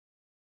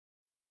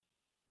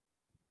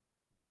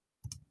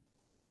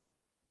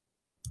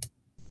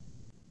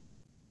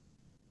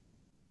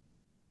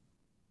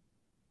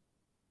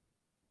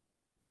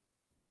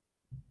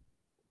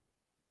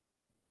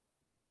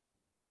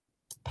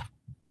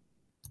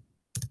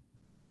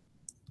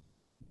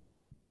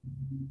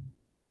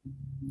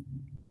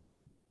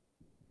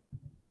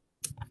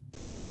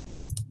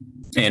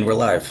And we're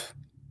live.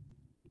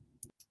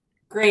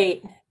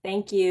 Great,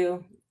 thank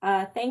you.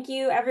 Thank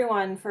you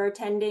everyone for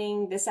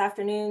attending this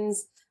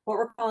afternoon's what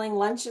we're calling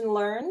Lunch and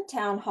Learn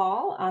Town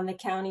Hall on the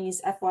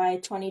county's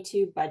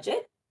FY22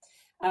 budget.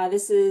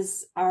 This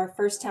is our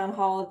first town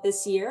hall of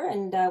this year,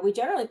 and we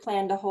generally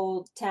plan to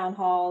hold town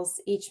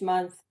halls each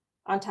month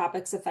on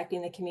topics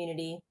affecting the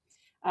community.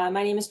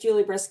 My name is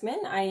Julie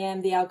Briskman. I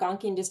am the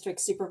Algonquian District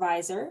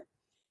Supervisor,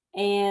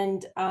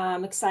 and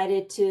I'm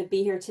excited to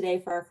be here today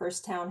for our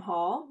first town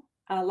hall.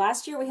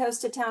 Last year, we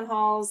hosted town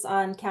halls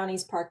on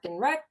county's Park and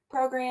Rec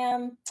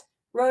program,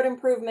 road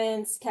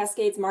improvements,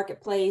 Cascades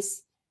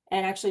Marketplace,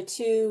 and actually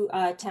two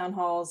town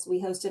halls we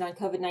hosted on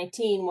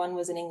COVID-19. One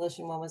was in English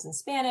and one was in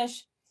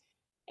Spanish.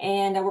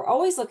 And we're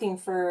always looking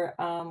for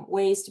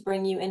ways to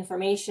bring you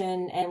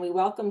information, and we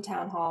welcome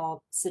town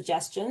hall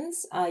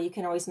suggestions. You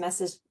can always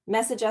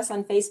message us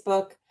on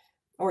Facebook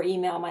or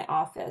email my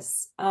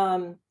office.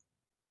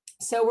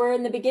 So we're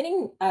in the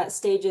beginning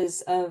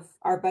stages of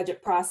our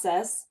budget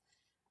process.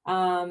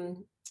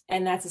 And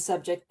that's a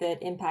subject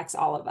that impacts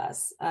all of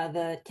us.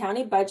 The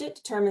county budget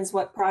determines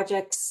what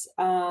projects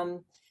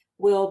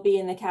will be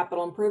in the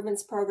capital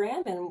improvements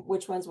program and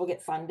which ones will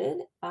get funded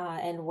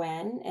and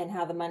when, and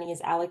how the money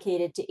is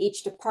allocated to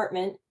each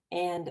department.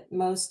 And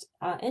most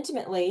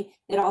intimately,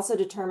 it also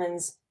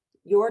determines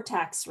your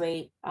tax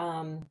rate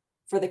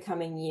for the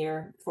coming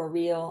year for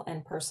real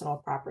and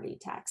personal property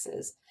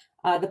taxes.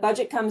 The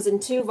budget comes in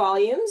two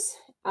volumes,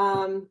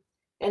 and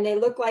they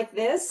look like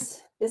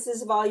this. This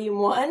is volume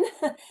one.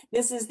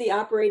 This is the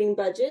operating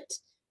budget.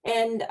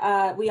 And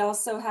we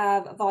also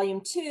have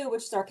volume two,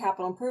 which is our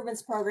capital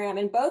improvements program.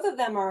 And both of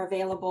them are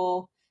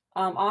available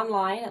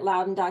online at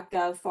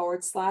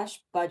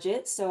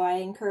loudoun.gov/budget. So I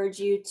encourage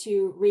you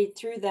to read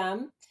through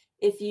them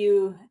if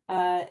you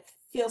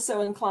feel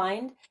so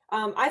inclined.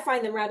 I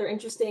find them rather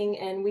interesting,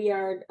 and we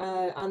are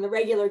on the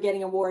regular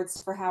getting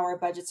awards for how our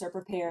budgets are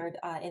prepared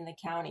in the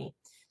county.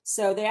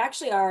 So they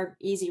actually are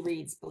easy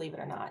reads, believe it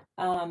or not.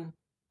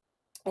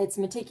 It's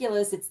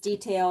meticulous, it's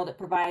detailed, it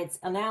provides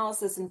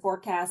analysis and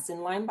forecasts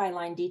and line by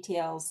line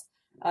details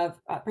of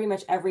pretty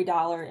much every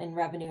dollar in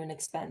revenue and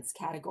expense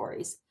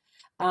categories.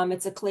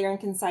 It's a clear and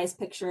concise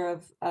picture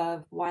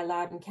of why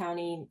Loudoun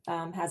County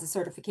has a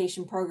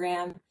certification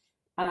program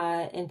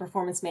in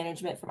performance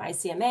management from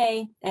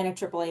ICMA and a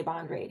AAA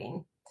bond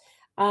rating.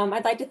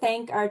 I'd like to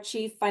thank our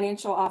Chief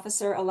Financial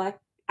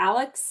Officer-elect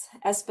Alex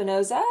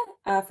Espinoza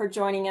for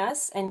joining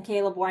us, and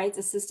Caleb White's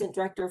Assistant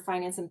Director of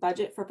Finance and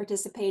Budget for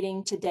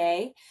participating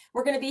today.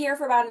 We're going to be here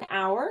for about an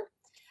hour,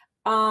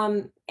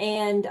 and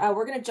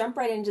we're going to jump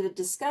right into the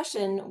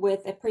discussion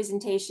with a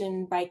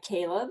presentation by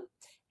Caleb.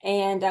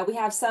 And we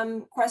have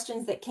some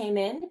questions that came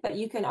in, but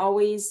you can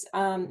always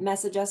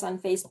message us on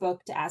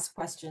Facebook to ask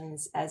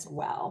questions as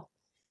well.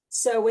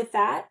 So with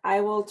that, I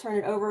will turn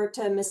it over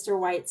to Mr.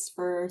 Whites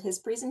for his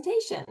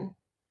presentation.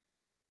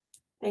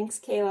 Thanks,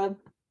 Caleb.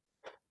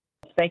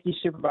 Thank you,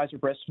 Supervisor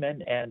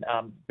Briskman, and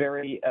I'm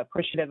very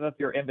appreciative of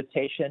your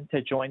invitation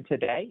to join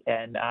today.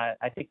 And I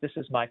think this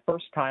is my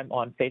first time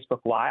on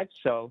Facebook Live,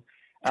 so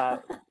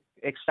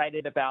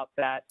excited about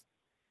that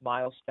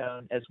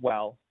milestone as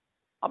well.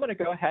 I'm going to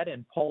go ahead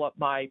and pull up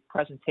my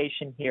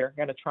presentation here. I'm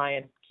going to try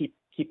and keep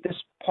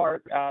this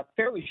part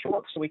fairly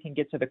short so we can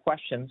get to the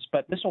questions,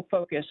 but this will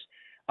focus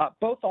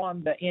both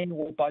on the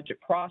annual budget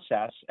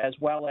process as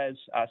well as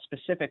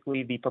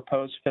specifically the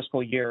proposed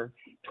fiscal year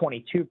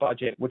 22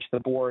 budget, which the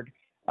board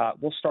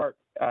will start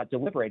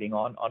deliberating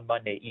on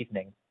Monday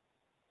evening.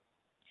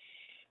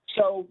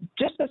 So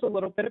just as a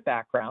little bit of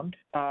background,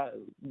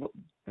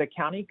 the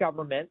county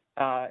government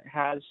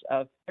has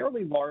a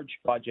fairly large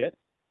budget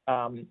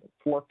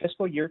for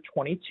fiscal year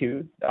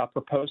 22.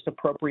 Proposed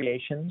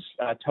appropriations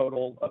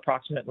total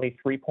approximately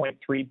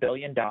 $3.3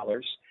 billion.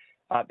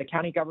 The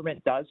county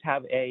government does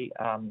have a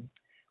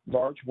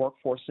large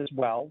workforce as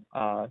well,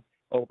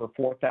 over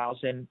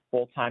 4,000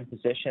 full-time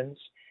positions.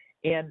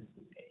 And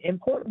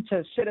important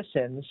to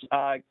citizens,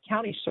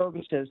 county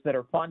services that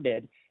are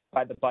funded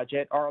by the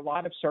budget are a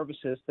lot of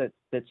services that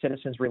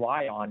citizens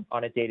rely on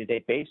a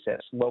day-to-day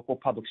basis. Local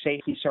public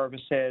safety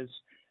services,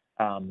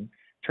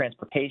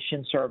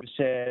 transportation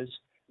services,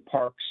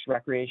 parks,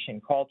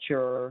 recreation,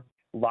 culture,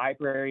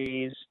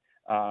 libraries,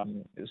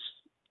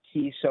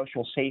 key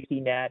social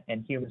safety net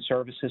and human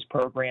services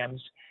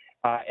programs,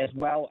 as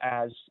well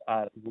as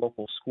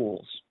local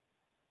schools.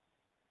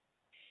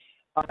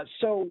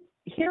 So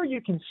here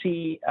you can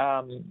see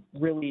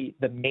really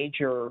the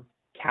major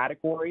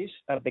categories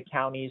of the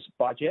county's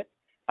budget.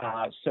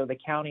 So the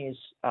county's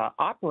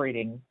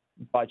operating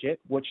budget,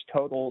 which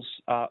totals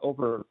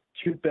over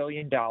 $2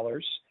 billion,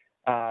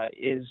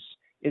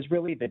 is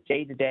really the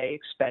day-to-day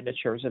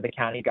expenditures of the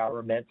county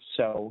government.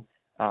 So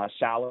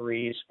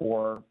salaries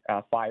for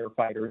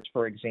firefighters,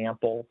 for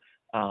example,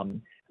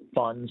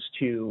 funds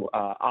to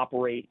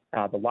operate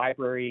the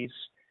libraries.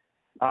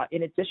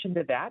 In addition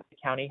to that, the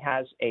county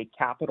has a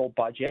capital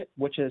budget,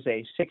 which is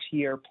a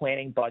 6-year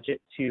planning budget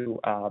to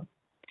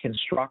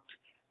construct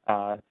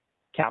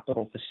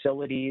capital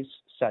facilities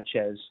such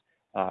as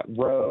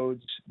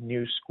roads,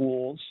 new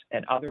schools,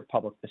 and other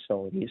public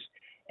facilities.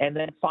 And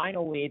then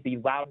finally, the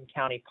Loudoun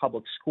County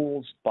Public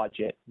Schools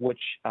budget,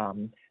 which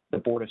the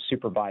Board of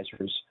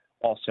Supervisors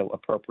also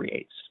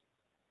appropriates.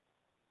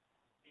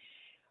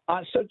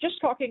 So just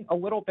talking a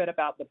little bit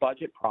about the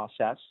budget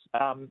process.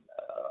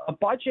 A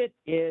budget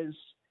is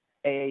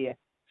a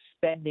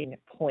spending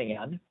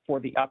plan for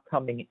the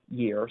upcoming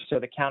year. So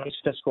the county's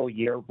fiscal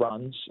year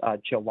runs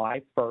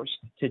July 1st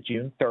to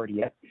June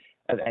 30th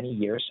of any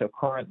year. So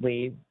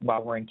currently,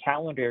 while we're in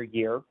calendar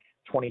year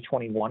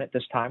 2021 at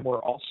this time,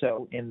 we're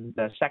also in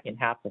the second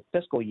half of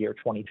fiscal year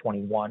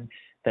 2021.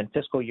 Then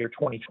fiscal year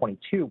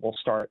 2022 will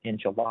start in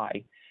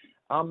July.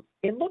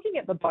 In looking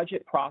at the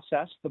budget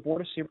process, the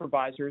Board of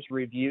Supervisors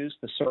reviews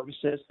the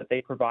services that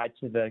they provide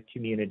to the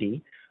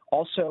community,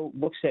 also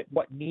looks at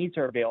what needs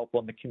are available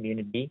in the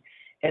community,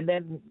 and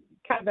then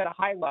kind of at a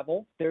high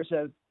level, there's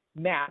a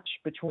match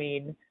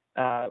between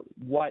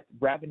what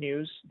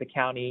revenues the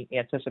county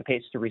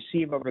anticipates to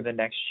receive over the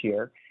next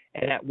year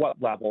and at what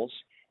levels,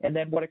 and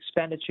then what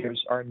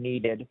expenditures are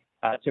needed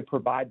to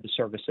provide the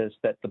services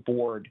that the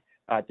board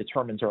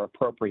determines are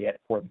appropriate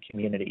for the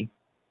community.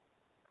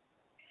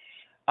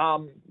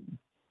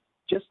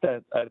 Just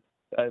a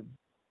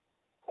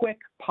quick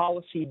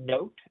policy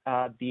note,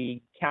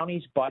 the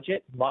county's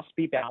budget must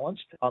be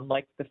balanced.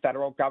 Unlike the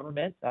federal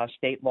government,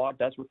 state law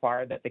does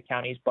require that the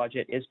county's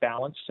budget is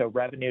balanced, so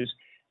revenues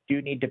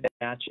do need to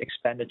match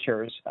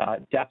expenditures.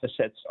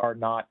 Deficits are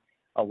not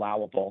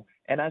allowable.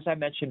 And as I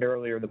mentioned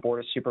earlier, the Board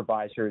of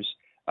Supervisors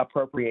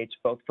appropriates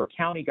both for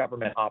county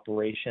government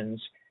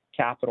operations,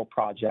 capital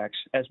projects,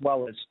 as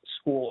well as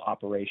school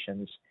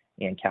operations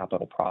and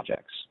capital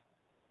projects.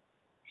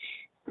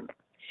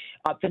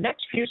 The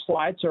next few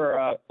slides are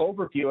an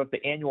overview of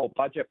the annual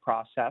budget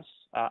process.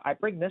 I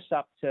bring this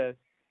up to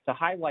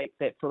highlight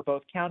that for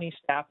both county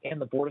staff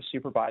and the Board of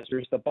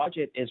Supervisors, the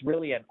budget is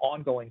really an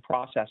ongoing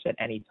process at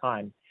any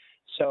time.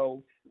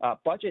 So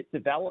budget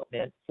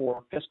development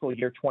for fiscal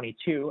year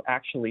 22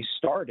 actually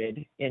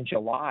started in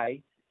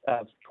July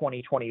of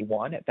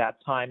 2021. At that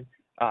time,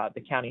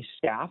 the county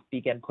staff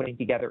began putting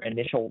together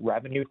initial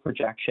revenue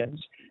projections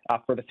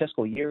for the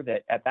fiscal year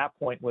that at that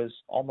point was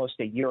almost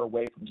a year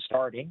away from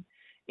starting.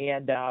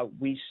 And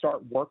we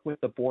start work with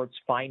the board's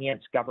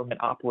Finance,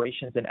 Government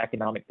Operations, and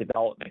Economic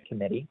Development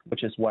Committee,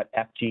 which is what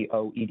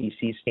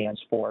FGOEDC stands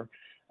for,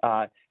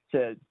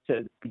 to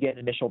begin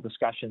initial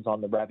discussions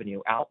on the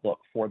revenue outlook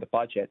for the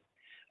budget.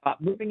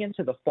 Moving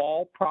into the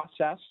fall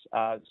process,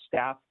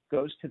 staff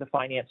goes to the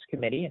Finance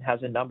Committee and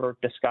has a number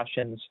of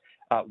discussions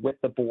with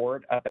the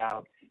board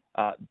about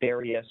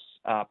various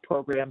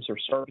programs or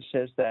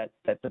services that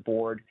the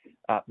board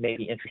may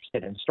be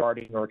interested in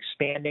starting or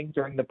expanding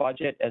during the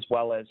budget, as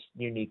well as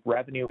unique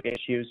revenue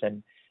issues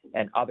and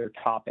other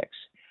topics.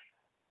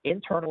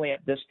 Internally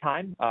at this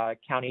time,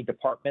 county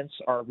departments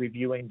are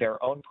reviewing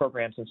their own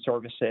programs and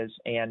services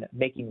and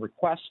making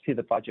requests to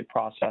the budget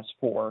process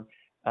for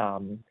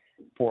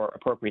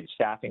appropriate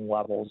staffing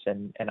levels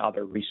and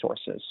other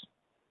resources.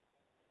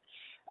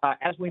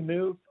 As we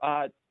move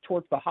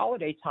towards the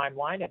holiday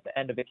timeline at the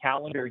end of the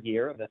calendar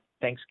year, the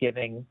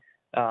Thanksgiving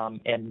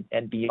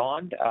and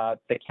beyond,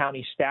 the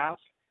county staff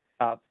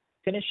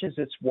finishes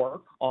its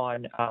work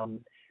on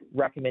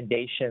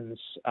recommendations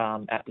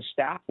at the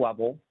staff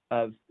level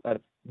of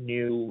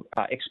new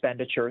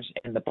expenditures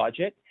in the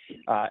budget.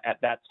 At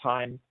that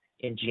time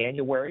in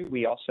January,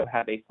 we also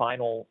have a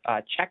final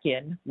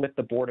check-in with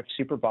the Board of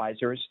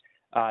Supervisors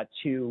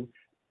to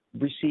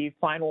receive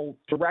final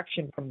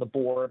direction from the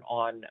board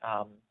on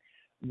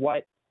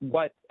what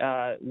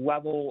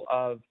level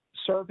of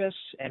service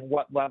and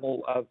what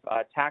level of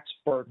tax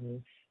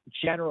burden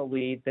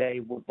generally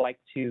they would like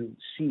to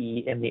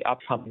see in the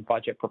upcoming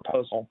budget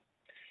proposal.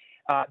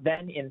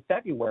 Then in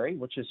February,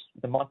 which is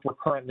the month we're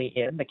currently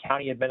in, the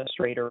county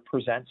administrator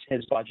presents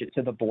his budget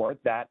to the board.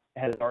 That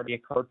has already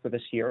occurred for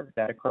this year.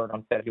 That occurred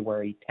on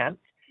February 10th.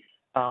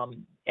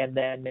 And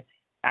then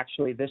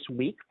actually this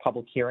week,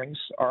 public hearings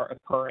are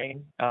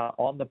occurring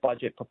on the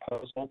budget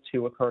proposal.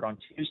 Two occurred on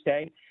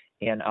Tuesday,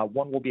 and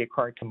one will be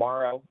occurring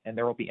tomorrow, and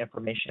there will be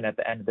information at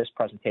the end of this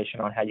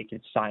presentation on how you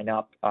can sign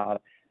up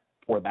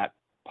for that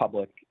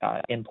public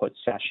input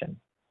session.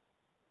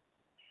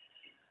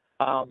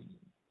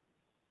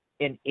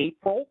 In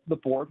April, the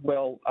board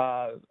will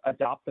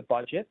adopt the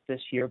budget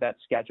this year. That's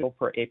scheduled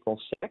for April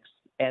 6th.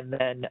 And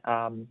then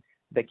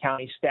the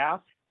county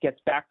staff gets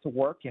back to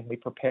work and we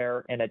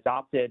prepare an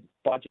adopted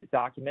budget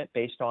document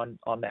based on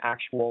the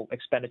actual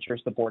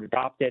expenditures the board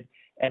adopted,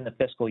 and the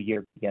fiscal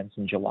year begins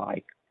in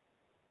July.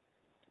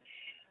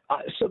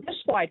 So this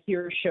slide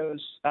here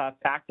shows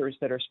factors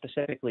that are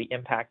specifically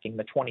impacting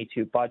the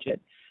 22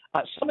 budget.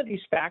 Some of these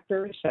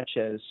factors, such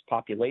as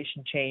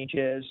population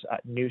changes,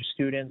 new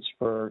students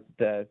for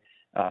the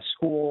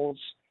schools,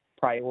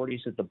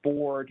 priorities of the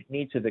board,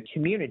 needs of the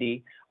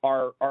community,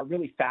 are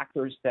really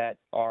factors that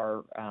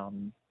are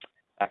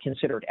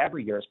considered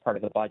every year as part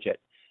of the budget.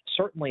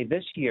 Certainly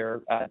this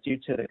year, due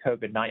to the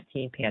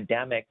COVID-19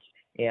 pandemic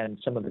and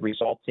some of the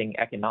resulting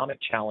economic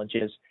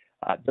challenges,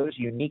 those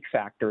unique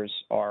factors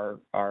are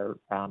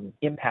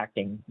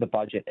impacting the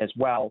budget as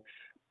well,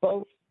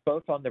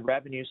 both on the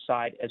revenue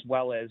side as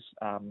well as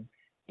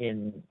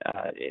in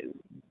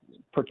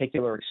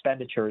particular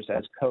expenditures,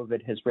 as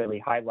COVID has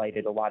really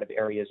highlighted a lot of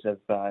areas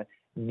of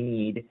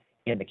need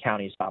in the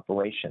county's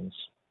operations.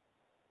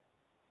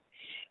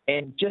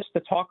 And just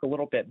to talk a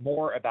little bit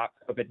more about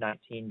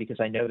COVID-19, because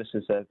I know this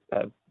is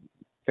a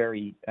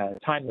very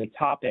timely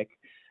topic,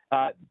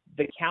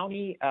 the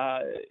county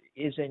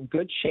is in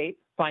good shape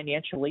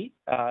financially,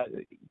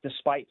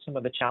 despite some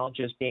of the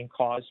challenges being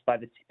caused by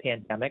the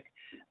pandemic.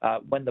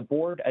 When the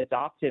board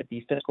adopted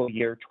the fiscal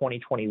year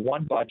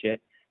 2021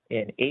 budget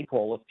in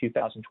April of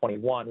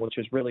 2021, which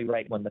was really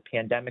right when the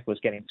pandemic was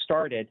getting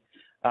started,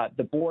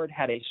 the board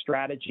had a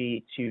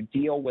strategy to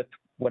deal with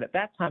what at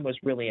that time was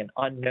really an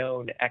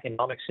unknown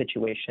economic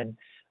situation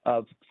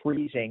of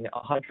freezing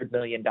 $100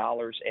 million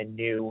in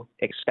new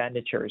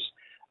expenditures.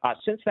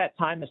 Since that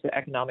time, as the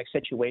economic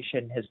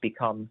situation has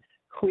become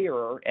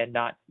clearer and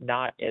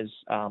not as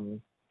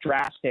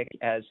drastic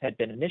as had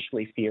been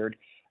initially feared,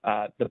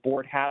 the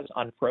board has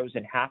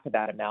unfrozen half of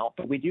that amount,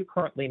 but we do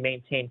currently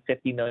maintain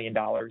 $50 million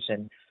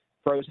in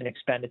frozen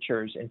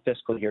expenditures in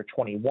fiscal year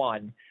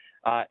 21.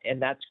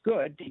 And that's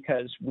good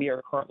because we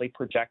are currently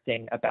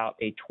projecting about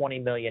a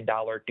 $20 million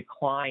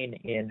decline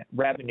in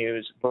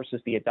revenues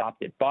versus the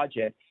adopted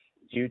budget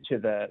due to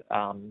the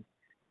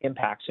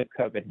impacts of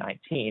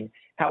COVID-19.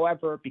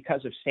 However,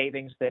 because of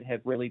savings that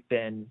have really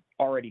been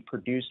already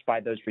produced by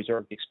those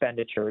reserved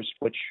expenditures,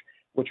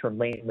 which are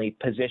mainly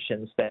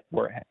positions that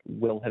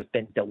will have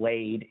been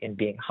delayed in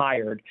being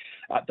hired,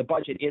 the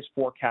budget is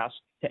forecast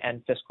to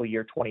end fiscal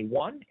year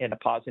 21 in a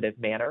positive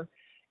manner.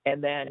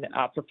 And then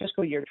for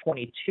fiscal year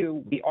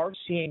 22, we are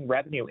seeing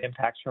revenue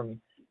impacts from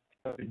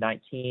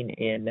COVID-19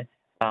 in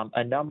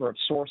a number of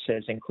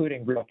sources,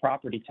 including real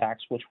property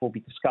tax, which we'll be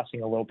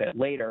discussing a little bit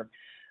later.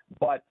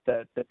 But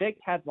the big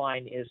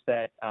headline is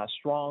that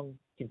strong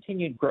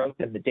continued growth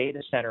in the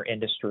data center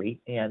industry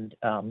and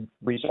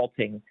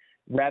resulting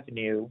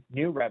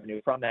new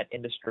revenue from that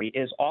industry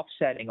is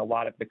offsetting a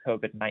lot of the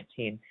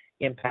COVID-19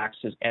 impacts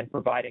and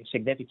providing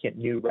significant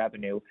new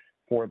revenue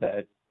for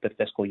the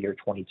fiscal year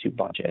 22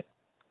 budget.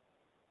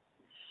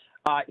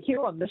 Here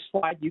on this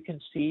slide, you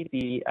can see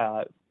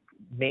the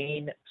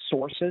main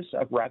sources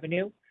of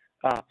revenue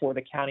for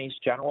the county's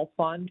general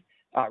fund.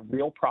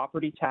 Real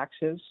property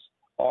taxes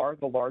are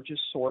the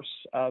largest source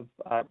of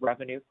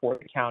revenue for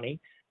the county.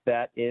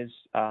 That is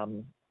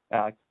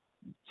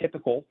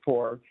typical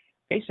for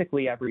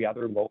basically every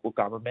other local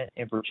government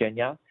in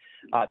Virginia.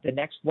 The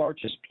next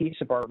largest piece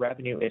of our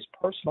revenue is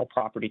personal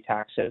property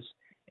taxes.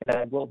 And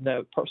I will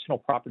note personal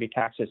property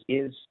taxes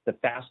is the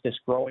fastest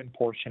growing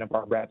portion of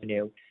our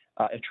revenue,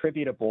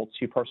 attributable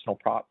to personal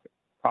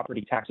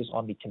property taxes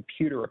on the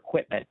computer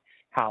equipment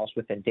housed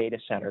within data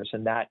centers.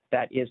 And that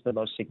is the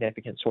most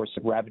significant source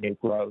of revenue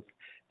growth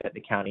that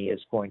the county is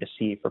going to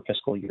see for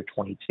fiscal year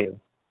 22.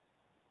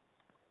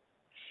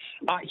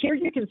 Here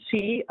you can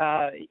see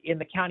in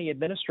the county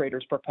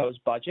administrator's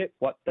proposed budget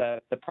what the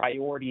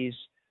priorities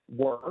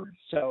were.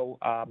 So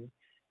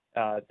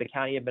the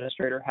county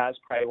administrator has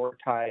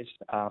prioritized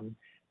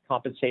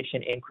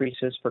compensation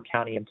increases for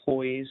county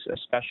employees,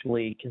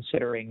 especially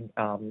considering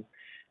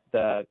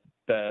the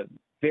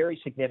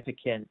very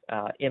significant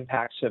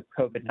impacts of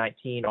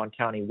COVID-19 on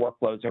county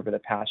workloads over the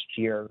past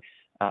year.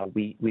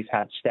 We've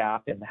had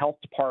staff in the health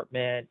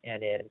department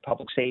and in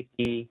public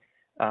safety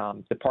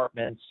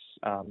departments,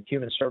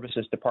 human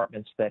services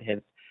departments that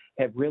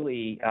have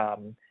really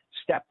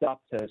stepped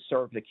up to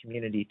serve the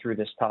community through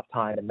this tough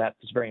time. And that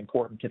is very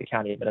important to the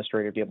county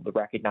administrator to be able to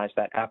recognize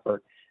that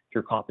effort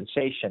through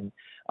compensation.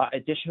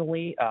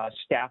 Additionally,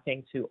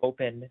 staffing to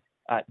open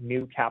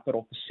new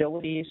capital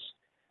facilities,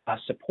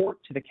 support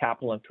to the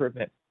capital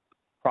improvement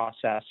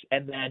process,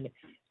 and then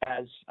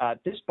as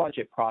this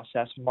budget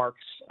process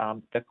marks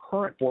the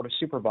current Board of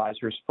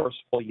Supervisors' first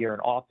full year in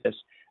office,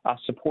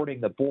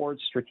 supporting the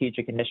board's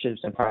strategic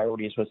initiatives and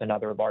priorities was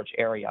another large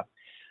area.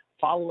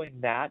 Following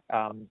that,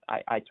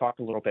 I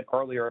talked a little bit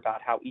earlier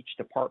about how each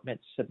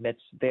department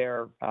submits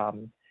their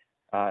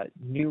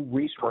new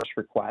resource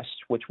requests,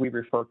 which we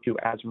refer to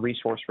as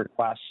resource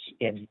requests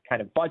in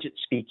kind of budget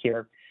speak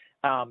here.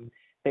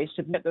 They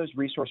submit those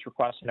resource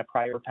requests in a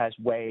prioritized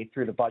way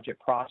through the budget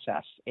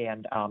process,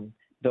 and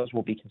those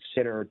will be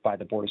considered by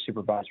the Board of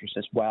Supervisors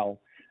as well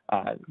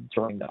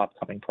during the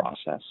upcoming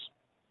process.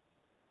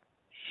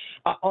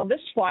 On this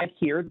slide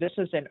here, this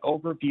is an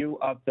overview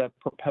of the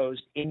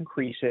proposed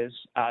increases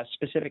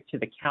specific to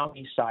the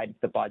county side of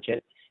the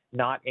budget,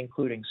 not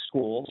including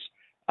schools.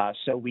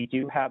 So we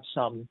do have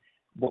some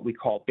what we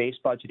call base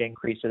budget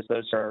increases.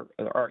 Those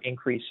are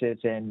increases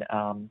in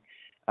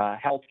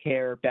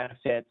healthcare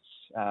benefits,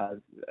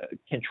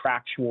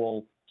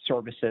 contractual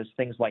services,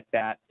 things like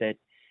that that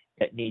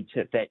need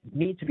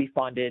to be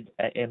funded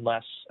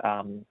unless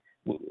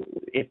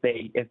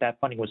if that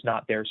funding was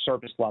not there,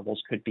 service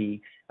levels could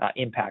be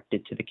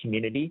impacted to the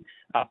community.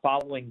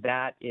 Following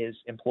that is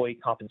employee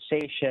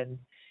compensation,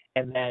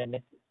 and then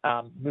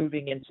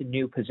moving into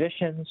new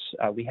positions.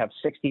 We have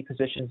 60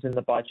 positions in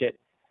the budget.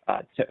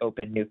 to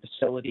open new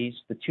facilities.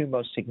 The two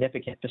most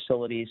significant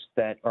facilities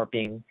that are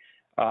being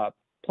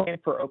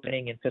planned for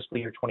opening in fiscal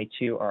year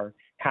 22 are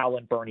Hal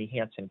and Bernie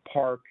Hansen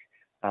Park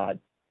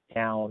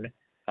down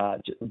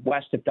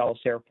west of Dulles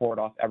Airport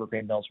off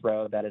Evergreen Mills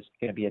Road. That is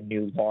going to be a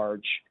new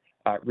large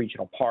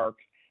regional park.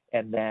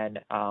 And then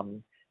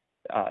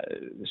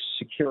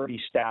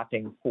security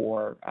staffing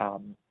for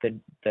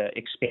the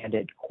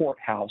expanded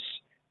courthouse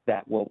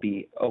that will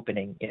be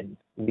opening in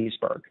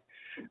Leesburg.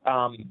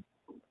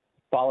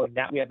 Following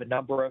that, we have a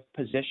number of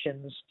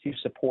positions to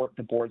support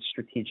the board's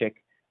strategic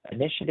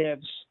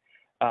initiatives.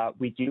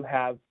 We do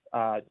have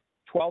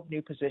 12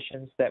 new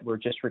positions that we're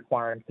just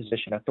requiring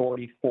position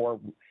authority for.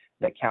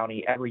 The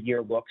county every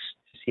year looks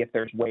to see if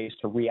there's ways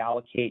to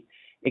reallocate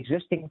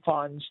existing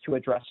funds to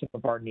address some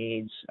of our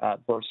needs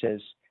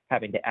versus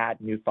having to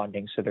add new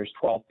funding. So there's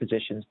 12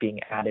 positions being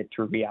added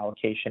through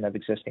reallocation of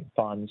existing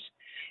funds.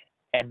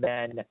 And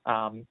then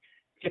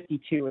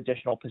 52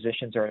 additional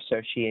positions are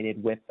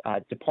associated with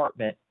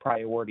department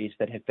priorities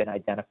that have been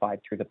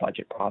identified through the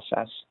budget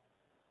process.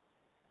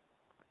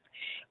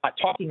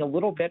 Talking a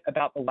little bit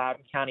about the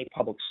Loudoun County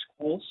Public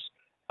Schools.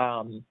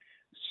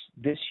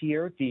 This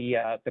year, the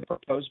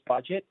proposed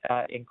budget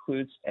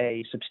includes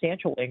a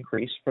substantial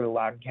increase for the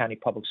Loudoun County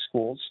Public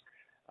Schools.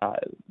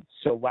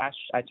 So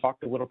I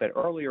talked a little bit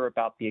earlier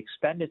about the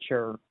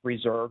expenditure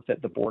reserve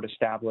that the board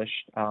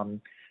established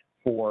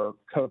for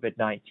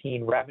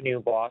COVID-19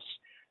 revenue loss.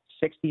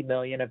 60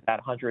 million of that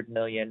 100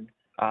 million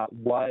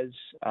was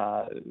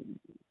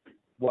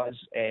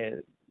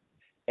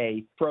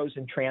a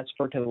frozen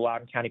transfer to the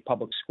Loudoun County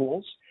Public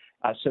Schools.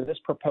 So this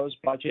proposed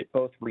budget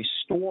both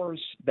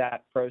restores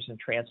that frozen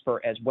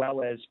transfer as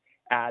well as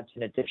adds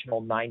an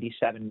additional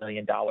 $97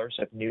 million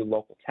of new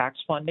local tax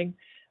funding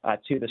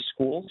to the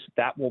schools.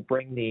 That will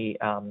bring the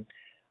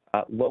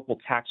local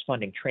tax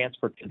funding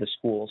transfer to the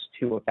schools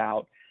to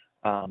about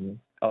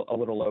a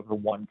little over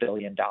 $1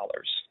 billion.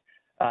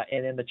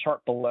 And in the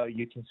chart below,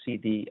 you can see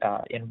the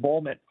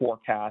enrollment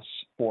forecasts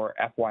for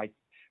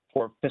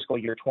fiscal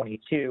year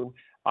 22.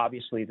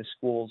 Obviously, the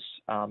schools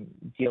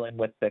dealing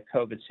with the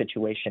COVID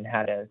situation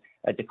had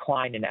a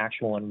decline in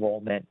actual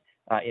enrollment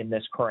in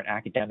this current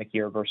academic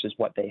year versus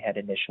what they had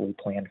initially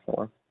planned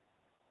for.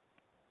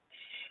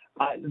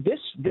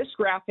 This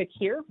graphic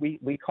here,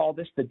 we call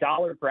this the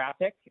dollar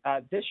graphic.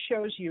 This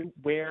shows you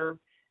where,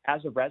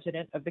 as a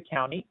resident of the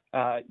county,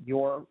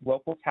 your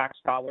local tax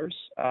dollars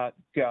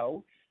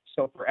go.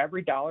 So for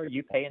every dollar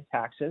you pay in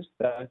taxes,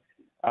 the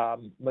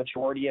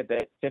majority of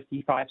it,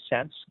 55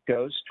 cents,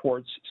 goes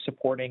towards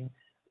supporting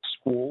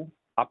school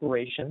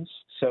operations.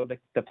 So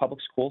the public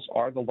schools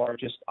are the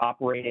largest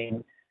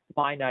operating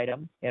line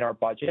item in our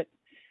budget.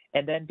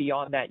 And then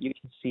beyond that, you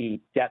can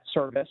see debt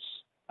service.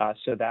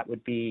 So that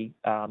would be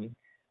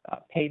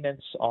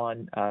payments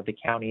on the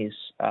county's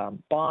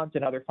bonds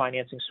and other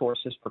financing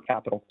sources for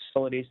capital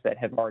facilities that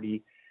have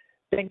already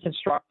been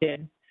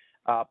constructed.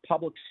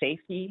 Public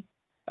safety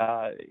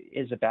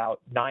is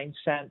about 9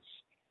 cents,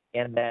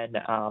 and then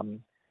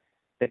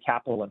the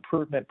capital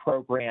improvement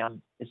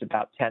program is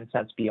about 10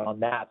 cents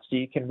beyond that. So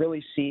you can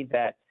really see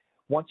that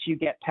once you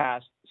get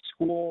past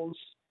schools,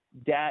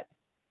 debt,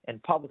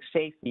 and public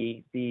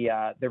safety,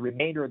 the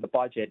remainder of the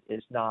budget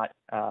is not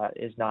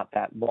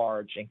that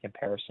large in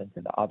comparison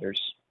to the others.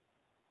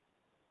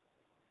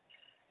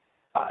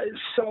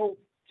 So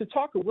to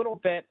talk a little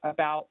bit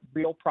about the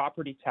real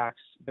property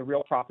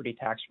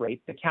tax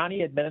rate, the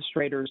county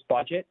administrator's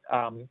budget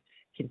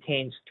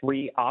contains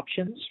 3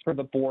 options for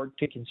the board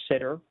to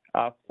consider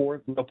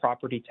for real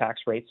property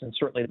tax rates, and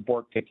certainly the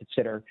board could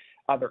consider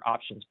other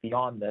options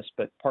beyond this,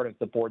 but part of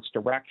the board's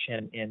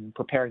direction in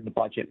preparing the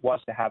budget was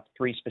to have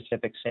 3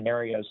 specific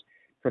scenarios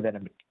for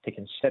them to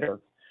consider.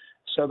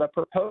 So the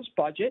proposed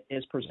budget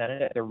is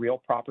presented at the real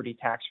property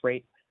tax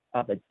rate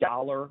of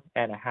 $1.50,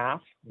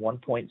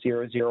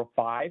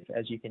 1.005,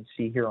 as you can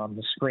see here on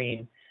the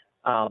screen.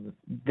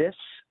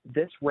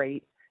 This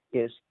rate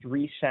is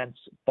 3 cents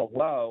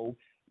below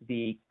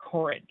the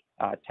current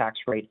tax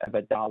rate of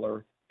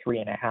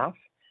 $1.35.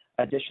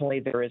 Additionally,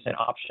 there is an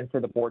option for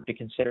the board to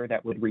consider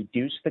that would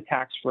reduce the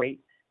tax rate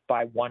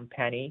by 1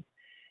 penny,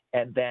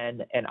 and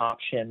then an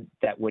option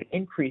that would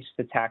increase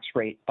the tax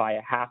rate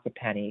by ½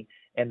 penny,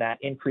 and that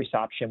increase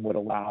option would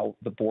allow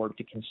the board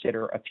to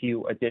consider a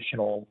few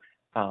additional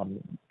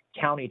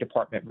county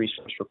department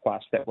resource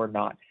requests that were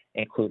not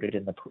included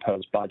in the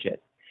proposed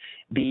budget.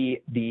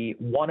 The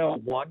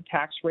 101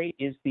 tax rate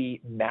is the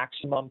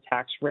maximum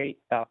tax rate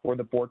for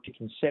the board to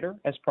consider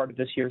as part of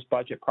this year's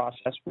budget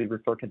process. We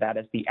refer to that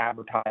as the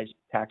advertised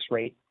tax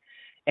rate.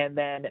 And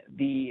then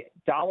the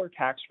dollar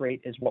tax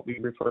rate is what we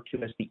refer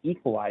to as the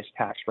equalized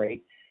tax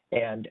rate.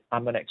 And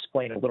I'm going to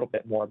explain a little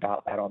bit more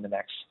about that on the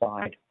next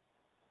slide.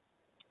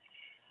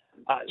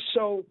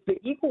 So the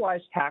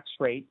equalized tax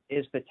rate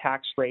is the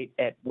tax rate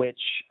at which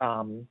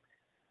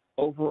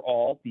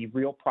overall the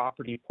real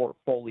property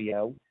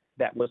portfolio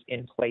that was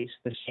in place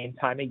the same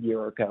time a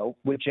year ago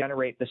would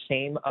generate the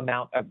same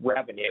amount of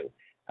revenue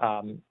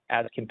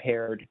as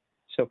compared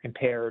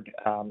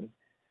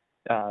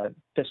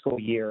fiscal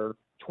year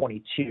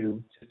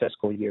 22 to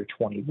fiscal year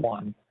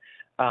 21.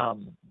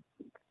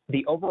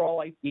 The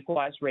overall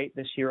equalized rate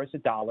this year is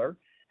 $1.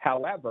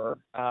 However,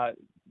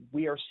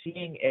 we are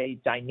seeing a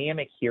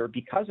dynamic here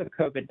because of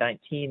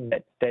COVID-19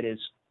 that is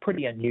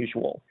pretty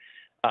unusual.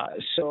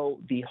 So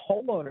the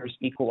homeowner's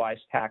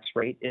equalized tax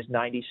rate is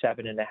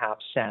 97.5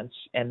 cents,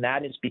 and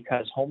that is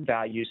because home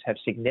values have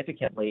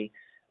significantly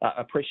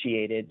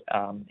appreciated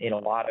in a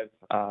lot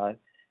of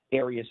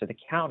areas of the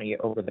county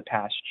over the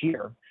past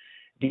year.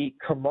 The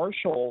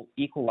commercial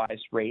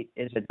equalized rate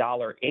is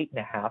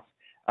 $1.08.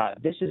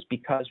 This is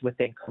because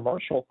within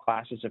commercial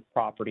classes of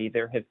property,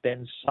 there have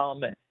been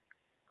some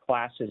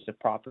classes of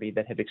property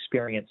that have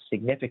experienced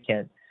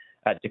significant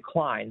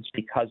declines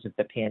because of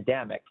the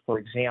pandemic. For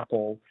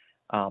example,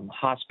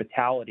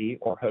 hospitality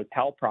or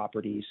hotel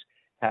properties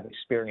have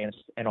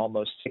experienced an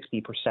almost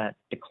 60%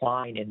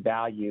 decline in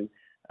value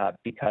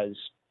because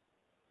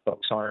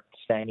folks aren't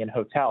staying in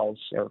hotels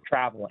or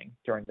traveling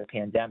during the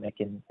pandemic,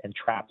 and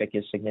traffic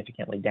is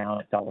significantly down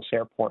at Dulles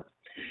Airport.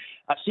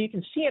 So you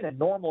can see in a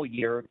normal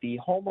year, the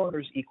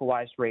homeowner's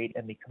equalized rate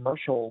and the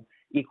commercial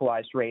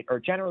equalized rate are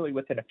generally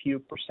within a few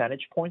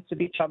percentage points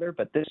of each other,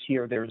 but this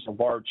year there's a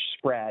large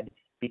spread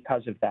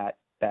because of that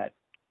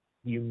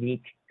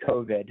unique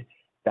COVID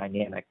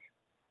dynamic.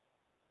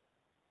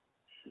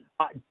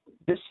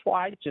 This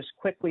slide just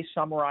quickly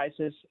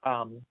summarizes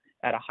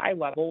at a high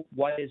level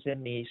what is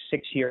in the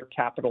 6-year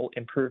capital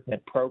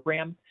improvement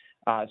program.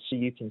 So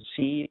you can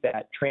see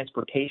that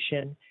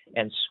transportation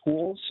and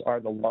schools are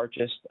the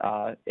largest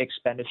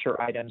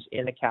expenditure items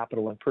in the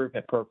capital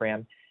improvement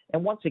program.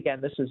 And once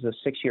again, this is a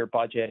 6-year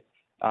budget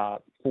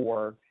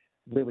for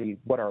really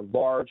what are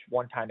large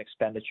one-time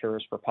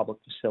expenditures for public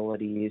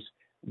facilities,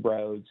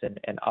 roads,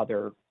 and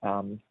other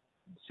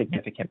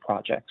significant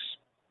projects.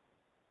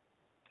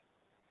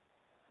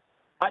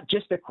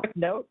 Just a quick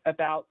note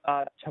about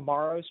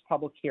tomorrow's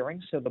public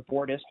hearing. So the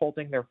board is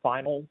holding their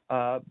final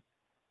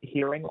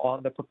hearing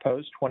on the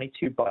proposed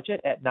 22 budget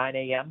at 9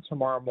 a.m.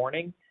 tomorrow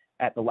morning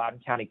at the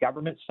Loudoun County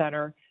Government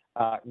Center.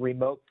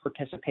 Remote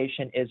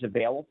participation is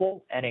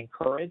available and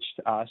encouraged.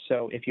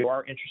 So if you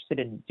are interested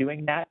in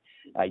doing that,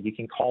 you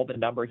can call the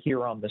number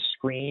here on the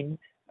screen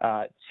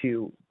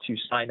to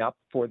sign up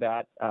for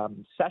that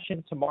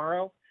session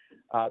tomorrow.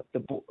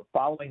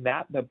 Following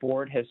that, the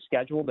board has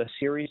scheduled a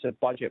series of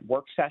budget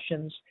work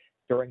sessions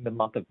during the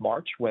month of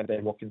March where they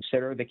will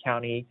consider the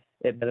county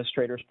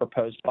administrator's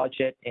proposed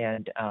budget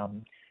and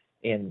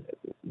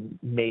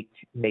make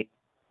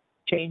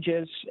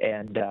changes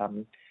and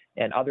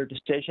other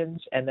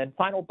decisions. And then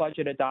final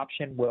budget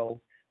adoption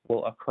will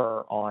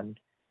occur on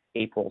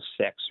April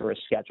 6th, or is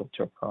scheduled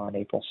to occur on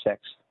April 6th.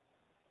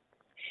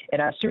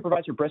 And as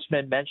Supervisor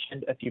Briskman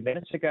mentioned a few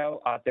minutes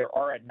ago, there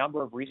are a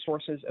number of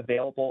resources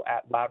available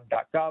at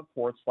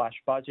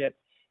loudoun.gov/budget.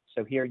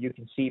 So here you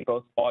can see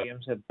both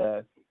volumes of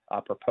the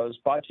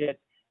proposed budget,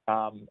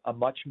 a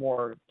much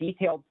more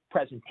detailed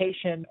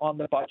presentation on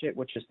the budget,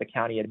 which is the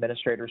county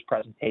administrator's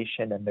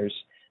presentation, and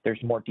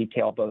there's more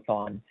detail both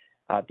on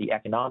the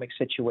economic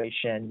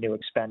situation, new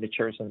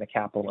expenditures, and the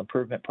capital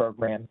improvement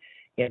program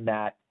in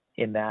that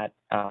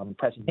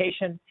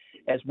presentation,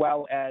 as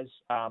well as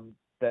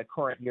the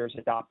current year's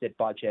adopted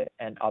budget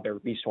and other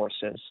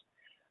resources.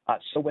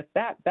 So with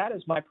that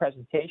is my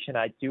presentation.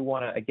 I do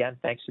want to, again,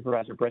 thank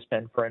Supervisor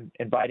Briskman for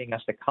inviting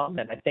us to come,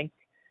 and I think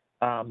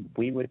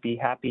we would be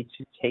happy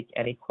to take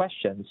any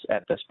questions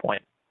at this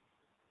point.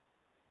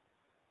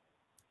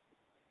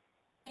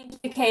 Thank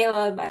you,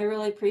 Caleb. I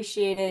really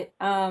appreciate it.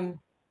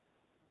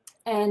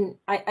 And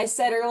I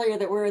said earlier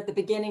that we're at the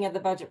beginning of the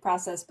budget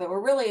process, but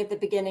we're really at the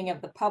beginning of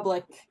the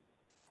public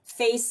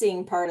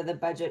facing part of the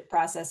budget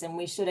process. And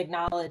we should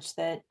acknowledge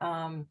that,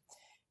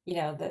 you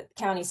know, the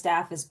county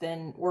staff has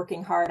been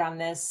working hard on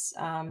this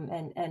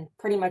and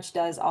pretty much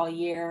does all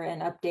year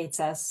and updates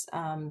us,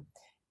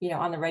 you know,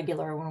 on the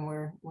regular when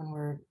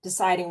we're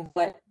deciding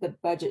what the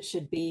budget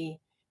should be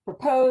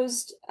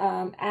proposed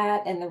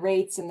at and the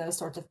rates and those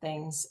sorts of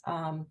things.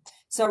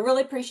 So I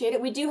really appreciate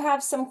it. We do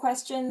have some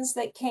questions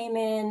that came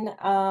in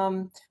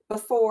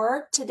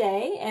before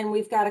today, and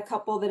we've got a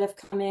couple that have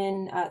come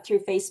in through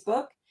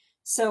Facebook.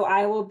 So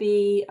I will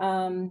be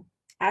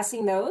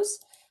asking those.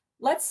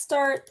 Let's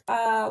start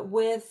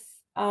with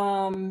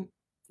the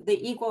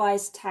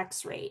equalized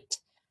tax rate.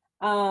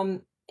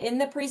 In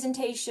the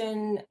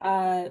presentation,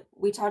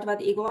 we talked about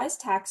the equalized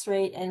tax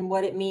rate and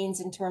what it means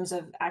in terms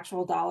of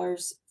actual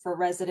dollars for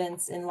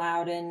residents in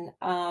Loudoun.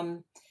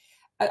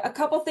 A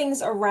couple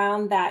things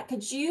around that.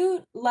 Could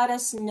you let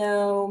us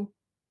know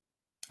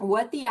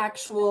what the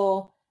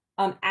actual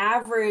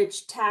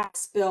average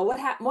tax bill,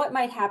 what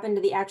might happen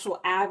to the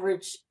actual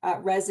average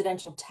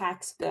residential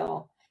tax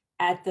bill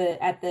at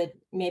the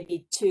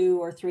maybe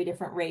 2 or 3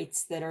 different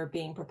rates that are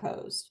being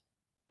proposed?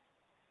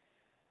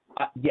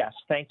 Yes,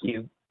 thank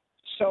you.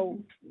 So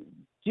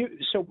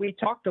we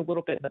talked a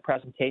little bit in the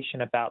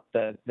presentation about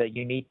the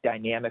unique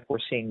dynamic we're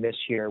seeing this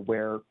year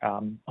where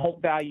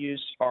home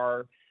values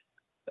are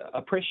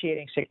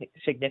appreciating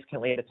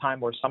significantly at a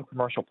time where some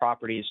commercial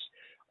properties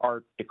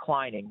are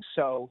declining.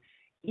 So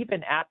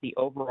even at the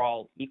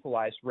overall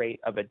equalized rate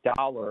of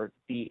 $1,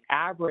 the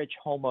average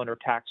homeowner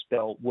tax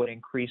bill would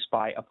increase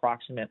by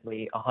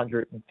approximately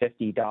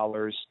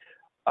 $150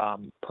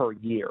 per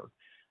year.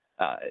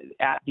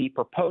 At the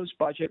proposed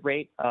budget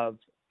rate of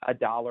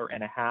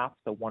 $1.50,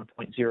 the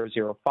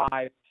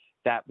 1.005,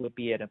 that would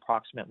be an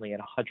approximately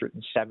an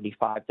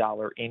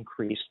 $175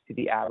 increase to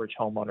the average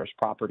homeowner's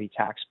property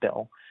tax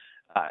bill.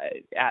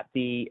 At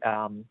the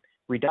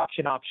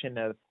reduction option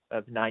of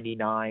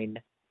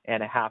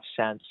 99.5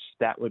 cents,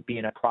 that would be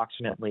an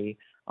approximately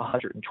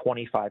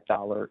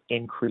 $125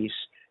 increase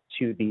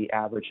to the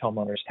average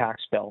homeowner's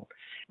tax bill.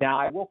 Now,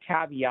 I will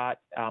caveat,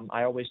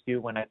 I always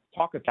do when I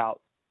talk about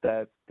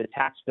the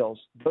tax bills,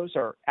 those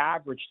are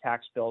average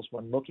tax bills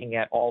when looking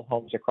at all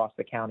homes across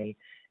the county.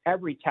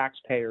 Every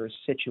taxpayer's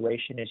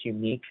situation is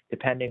unique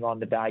depending on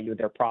the value of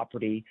their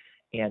property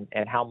and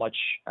how much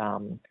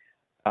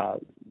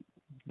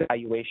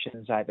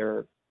valuations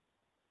either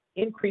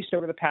increased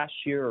over the past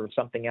year or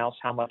something else,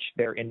 how much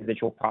their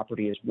individual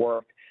property is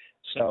worth.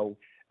 So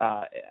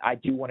I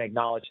do want to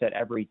acknowledge that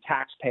every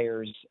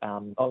taxpayer's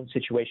own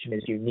situation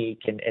is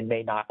unique and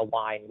may not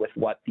align with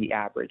what the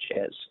average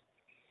is.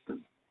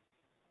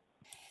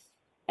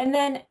 And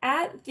then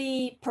at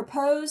the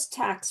proposed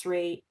tax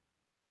rate,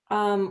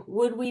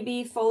 would we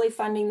be fully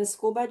funding the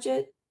school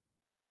budget?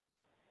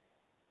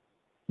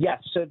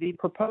 Yes, so the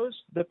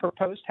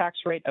proposed tax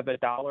rate of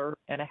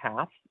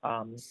 $1.50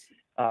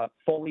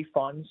 fully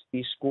funds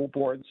the school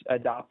board's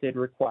adopted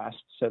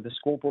request. So the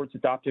school board's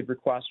adopted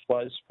request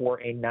was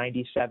for a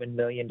 $97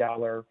 million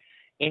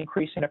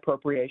increase in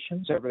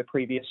appropriations over the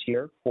previous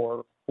year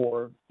for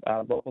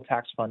local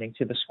tax funding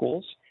to the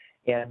schools,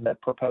 and the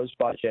proposed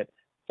budget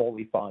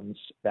fully funds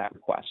that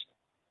request.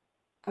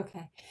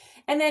 Okay.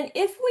 And then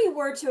if we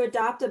were to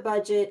adopt a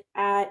budget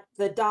at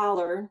the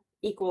dollar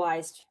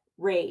equalized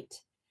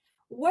rate,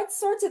 what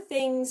sorts of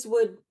things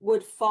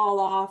would fall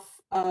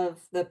off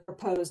of the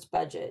proposed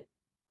budget?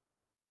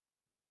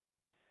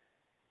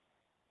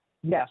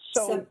 Yes,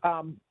 so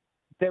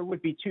there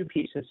would be two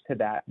pieces to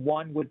that.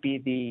 One would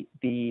be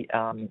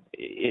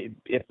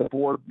if the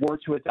board were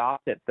to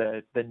adopt at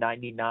the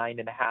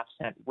 99.5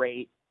 cent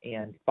rate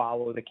and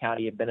follow the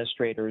county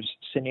administrator's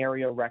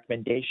scenario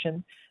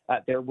recommendation,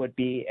 there would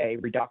be a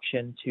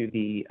reduction to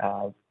the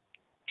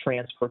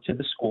transfer to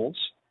the schools,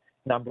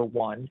 number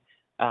one,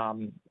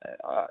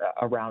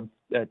 around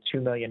a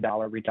 $2 million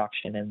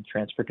reduction in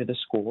transfer to the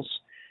schools.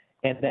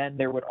 And then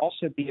there would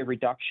also be a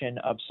reduction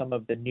of some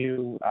of the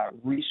new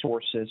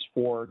resources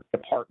for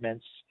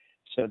departments.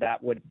 So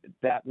that would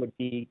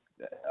be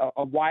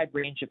a wide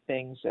range of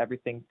things,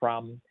 everything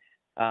from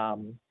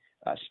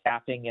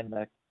staffing in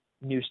the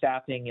new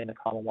staffing in the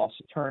Commonwealth's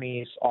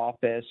Attorney's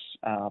Office,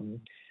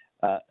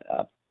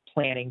 a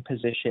planning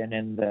position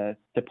in the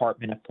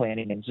Department of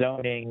Planning and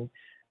Zoning,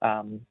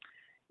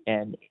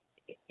 an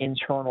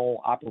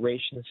internal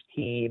operations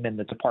team in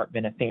the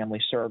Department of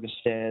Family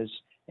Services,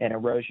 an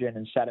erosion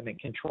and sediment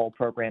control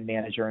program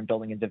manager in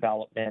building and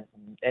development,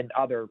 and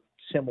other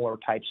similar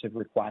types of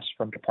requests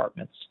from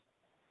departments.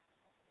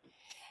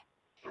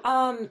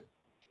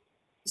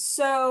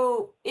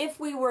 So if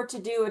we were to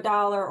do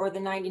 $1 or the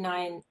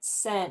 99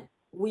 cent,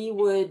 we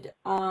would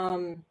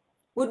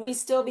we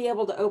still be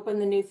able to open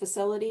the new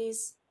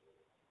facilities?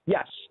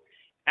 Yes,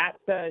 at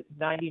the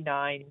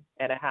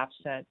 99.5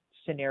 cent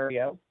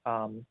scenario,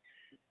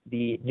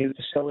 the new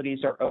facilities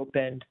are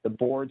opened, the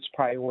board's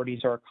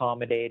priorities are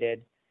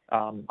accommodated.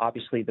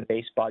 Obviously, the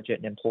base budget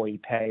and employee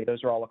pay,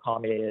 those are all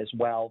accommodated as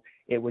well.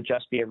 It would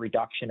just be a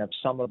reduction of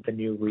some of the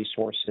new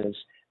resources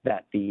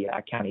that the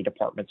county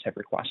departments have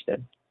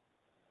requested.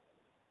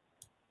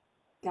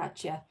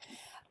 Gotcha.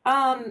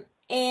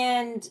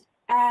 And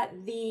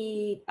at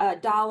the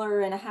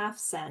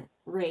 $1.50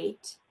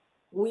 rate,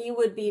 we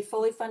would be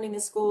fully funding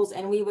the schools,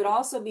 and we would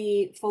also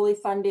be fully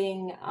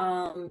funding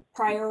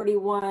priority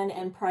 1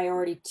 and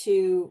priority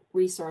 2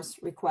 resource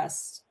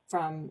requests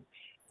from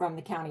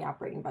the county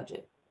operating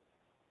budget.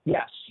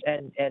 Yes,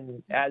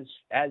 and as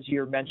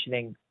you're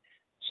mentioning,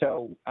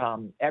 so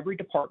every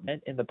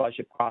department in the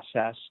budget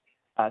process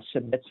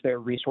submits their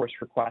resource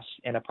requests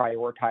in a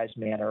prioritized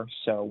manner.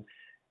 So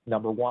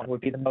number 1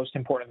 would be the most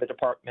important of the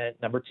department.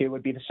 Number 2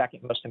 would be the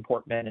second most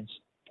important,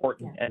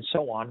 and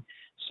so on.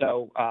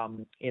 So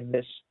in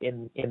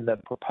the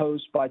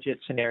proposed budget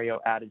scenario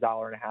at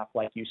 $1.50,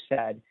 like you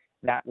said,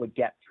 that would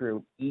get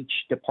through each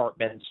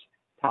department's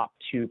top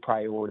 2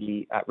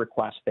 priority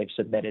requests they've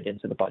submitted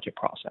into the budget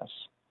process.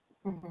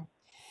 Mm-hmm.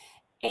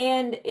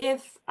 And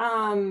if,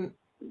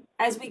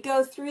 as we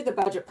go through the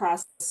budget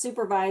process,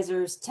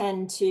 supervisors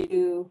tend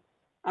to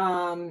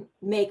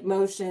make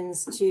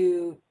motions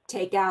to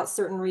take out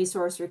certain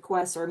resource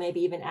requests or maybe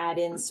even add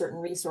in certain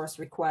resource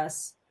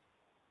requests,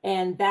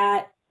 and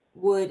that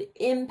would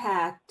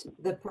impact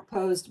the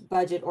proposed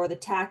budget or the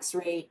tax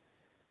rate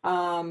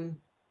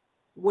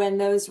when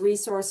those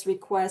resource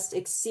requests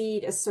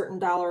exceed a certain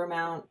dollar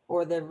amount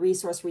or the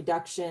resource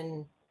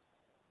reduction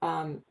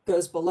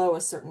goes below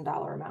a certain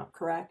dollar amount,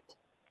 correct?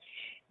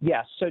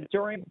 Yes. So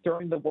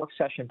during the work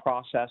session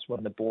process,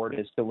 when the board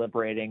is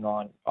deliberating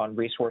on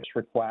resource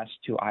requests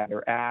to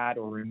either add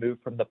or remove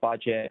from the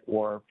budget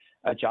or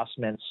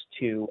adjustments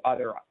to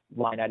other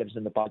line items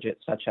in the budget,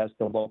 such as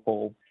the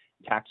local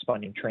tax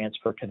funding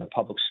transfer to the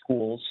public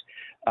schools,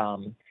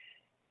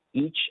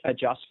 each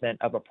adjustment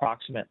of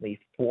approximately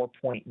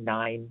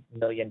 $4.9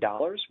 million,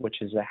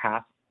 which is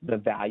the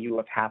value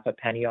of half a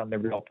penny on the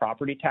real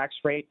property tax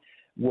rate,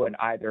 would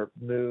either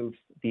move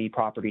the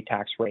property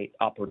tax rate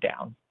up or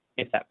down.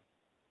 If that.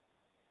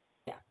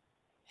 Yeah.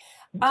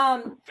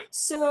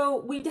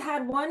 So we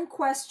had one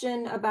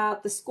question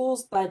about the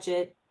school's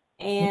budget,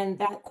 and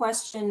that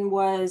question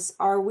was,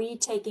 are we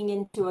taking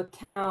into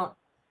account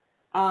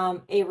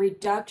a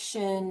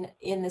reduction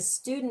in the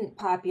student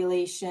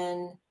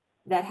population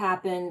that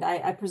happened?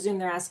 I presume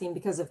they're asking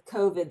because of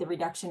COVID, the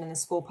reduction in the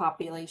school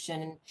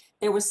population. And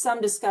there was some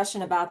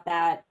discussion about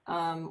that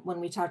when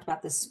we talked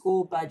about the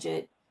school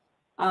budget.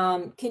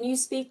 Can you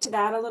speak to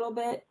that a little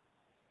bit?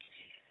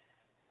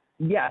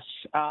 Yes,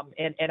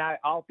 and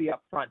I'll be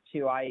upfront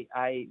too.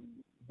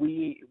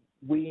 We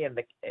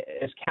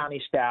as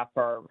county staff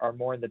are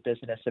more in the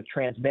business of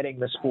transmitting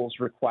the school's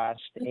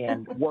request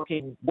and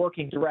working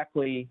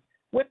directly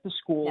with the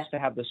schools to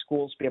have the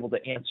schools be able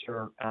to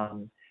answer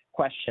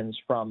questions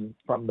from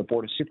the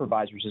Board of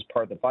Supervisors as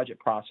part of the budget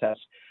process.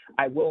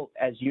 I will,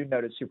 as you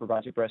noted,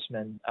 Supervisor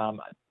Brissman,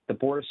 the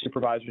Board of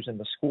Supervisors and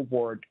the school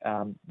board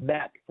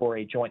met for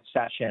a joint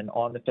session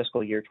on the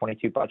fiscal year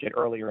 22 budget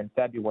earlier in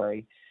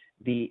February.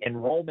 The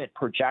enrollment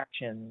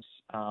projections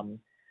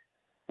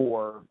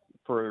for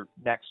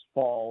next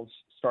fall's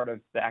start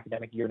of the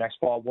academic year next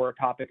fall were a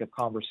topic of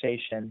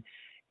conversation.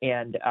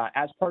 And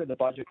as part of the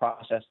budget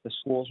process, the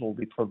schools will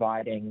be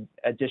providing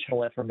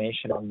additional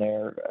information on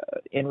their,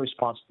 in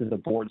response to the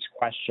board's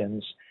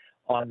questions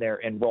on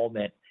their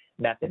enrollment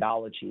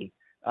methodology.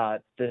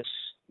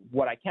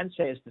 What I can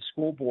say is the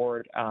school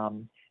board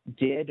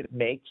did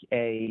make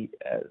a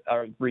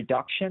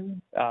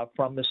reduction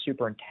from the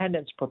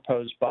superintendent's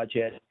proposed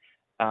budget,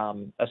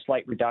 a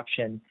slight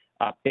reduction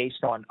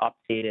based on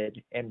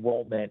updated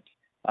enrollment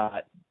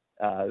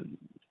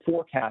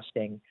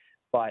forecasting.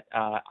 But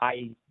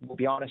I will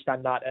be honest,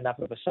 I'm not enough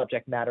of a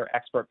subject matter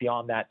expert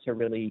beyond that to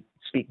really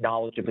speak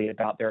knowledgeably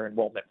about their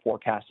enrollment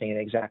forecasting and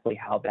exactly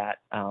how that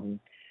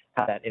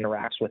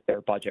interacts with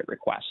their budget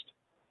request.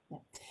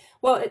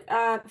 Well,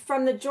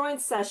 from the joint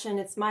session,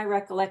 it's my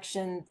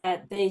recollection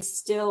that they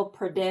still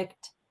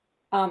predict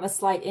a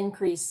slight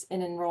increase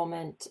in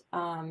enrollment,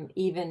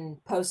 even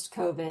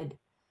post-COVID.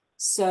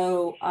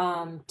 So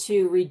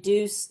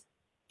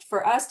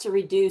for us to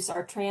reduce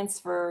our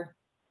transfer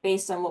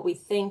based on what we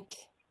think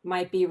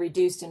might be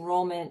reduced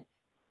enrollment,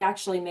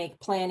 actually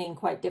make planning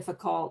quite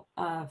difficult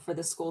for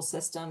the school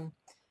system.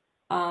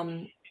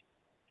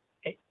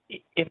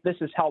 If this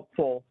is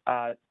helpful,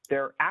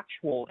 their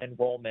actual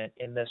enrollment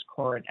in this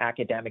current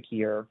academic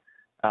year,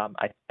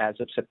 as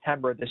of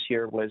September this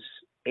year, was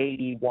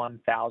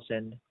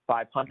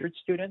 81,500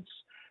 students.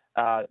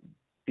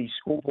 The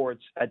school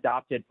board's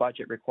adopted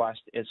budget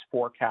request is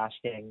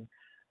forecasting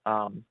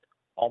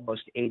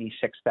almost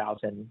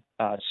 86,000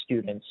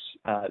 students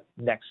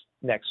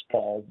next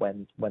fall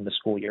when the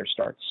school year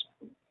starts.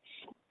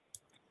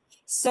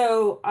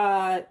 So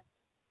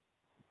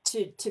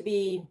to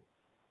be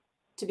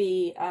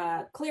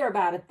clear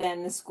about it,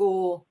 then the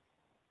school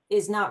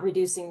is not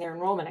reducing their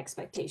enrollment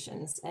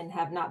expectations and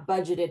have not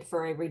budgeted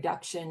for a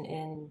reduction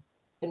in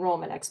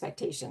enrollment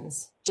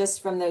expectations.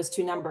 Just from those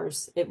two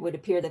numbers, it would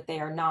appear that they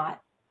are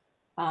not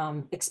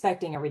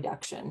expecting a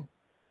reduction,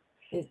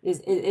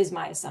 is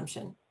my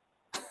assumption.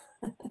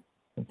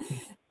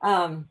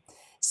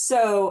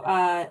 So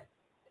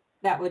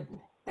that would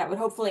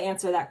hopefully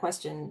answer that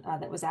question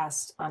that was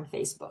asked on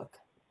Facebook.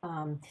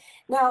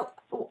 Now,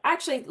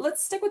 actually,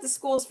 let's stick with the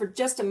schools for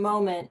just a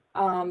moment,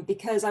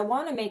 because I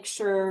want to make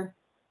sure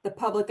the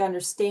public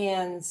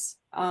understands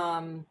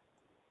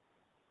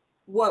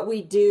what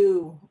we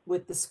do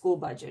with the school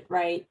budget,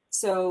 right?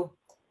 So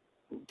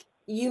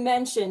you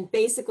mentioned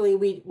basically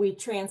we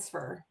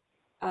transfer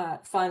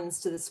funds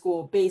to the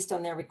school based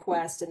on their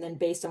request, and then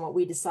based on what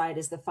we decide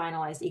is the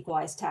finalized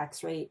equalized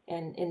tax rate.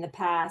 And in the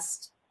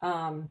past,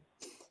 there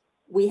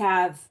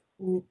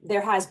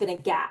has been a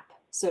gap,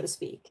 so to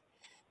speak.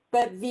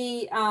 But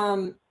the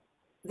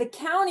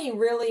county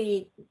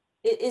really,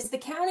 is the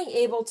county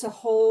able to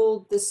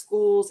hold the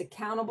schools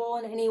accountable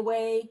in any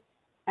way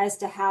as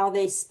to how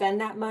they spend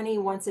that money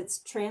once it's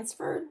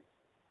transferred?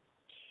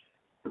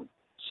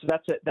 So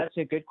that's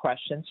a good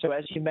question. So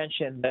as you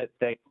mentioned, that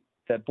the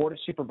Board of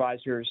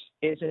Supervisors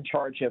is in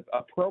charge of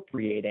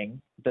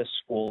appropriating the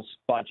school's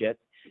budget,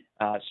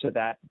 so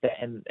that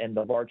and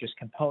the largest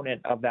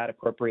component of that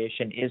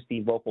appropriation is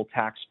the local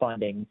tax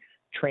funding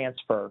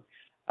transfer.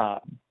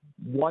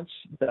 Once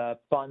the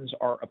funds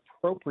are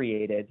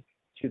appropriated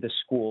to the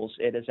schools,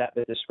 it is at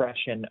the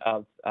discretion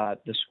of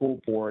the school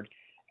board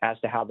as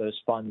to how those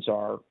funds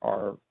are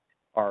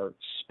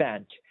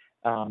spent.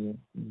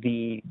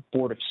 The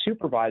Board of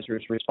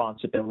Supervisors'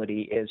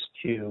 responsibility is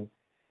to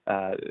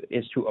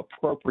is to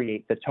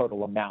appropriate the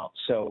total amount.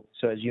 So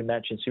as you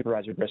mentioned,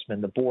 Supervisor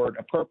Grissman, the board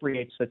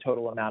appropriates the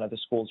total amount of the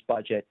school's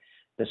budget.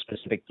 The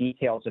specific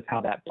details of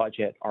how that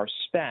budget are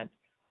spent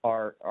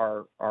are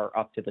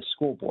up to the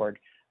school board.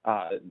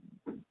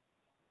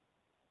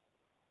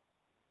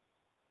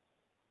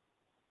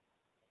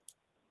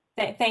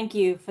 Thank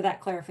you for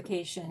that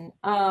clarification.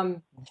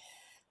 Let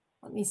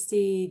me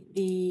see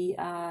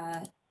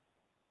this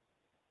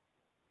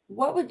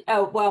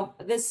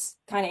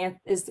kind of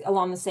is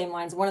along the same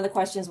lines. One of the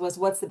questions was,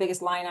 what's the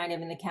biggest line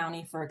item in the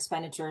county for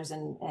expenditures?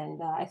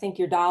 And I think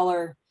your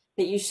dollar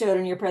that you showed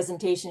in your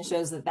presentation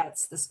shows that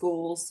that's the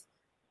schools.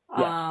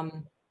 Yeah.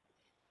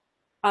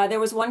 There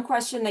was one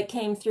question that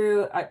came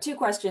through, two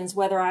questions,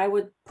 whether I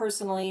would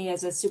personally,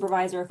 as a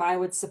supervisor, if I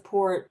would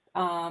support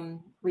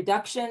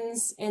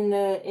reductions in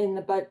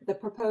the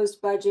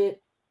proposed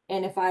budget,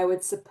 and if I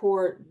would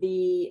support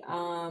the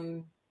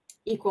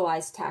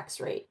equalized tax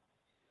rate.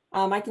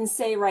 I can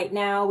say right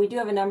now, we do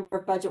have a number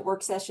of budget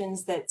work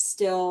sessions that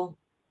still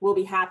will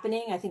be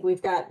happening. I think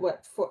we've got,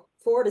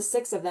 four to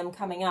six of them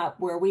coming up,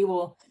 where we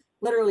will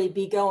literally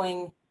be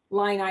going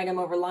line item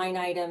over line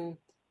item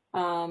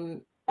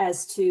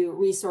as to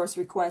resource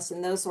requests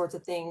and those sorts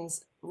of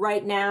things.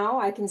 Right now,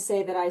 I can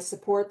say that I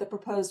support the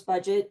proposed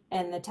budget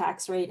and the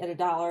tax rate at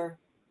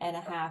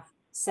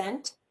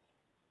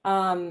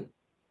 $1.50.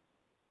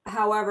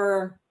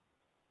 However,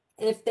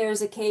 if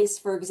there's a case,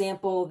 for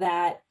example,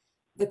 that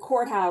the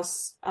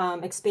courthouse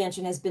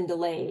expansion has been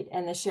delayed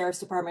and the sheriff's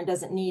department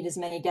doesn't need as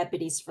many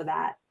deputies for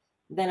that,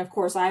 then of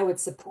course I would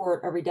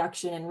support a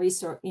reduction in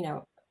resource,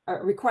 a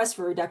request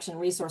for reduction in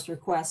resource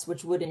requests,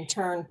 which would in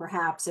turn,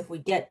 perhaps if we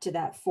get to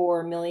that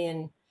 4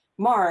 million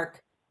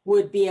mark,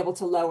 would be able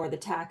to lower the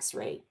tax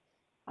rate.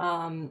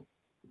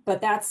 But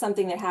that's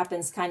something that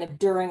happens kind of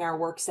during our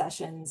work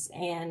sessions.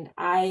 And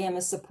I am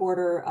a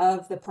supporter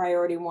of the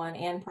priority 1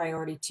 and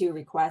priority 2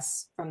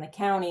 requests from the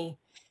county,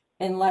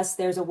 unless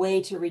there's a way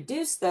to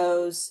reduce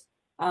those,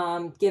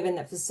 given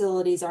that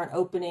facilities aren't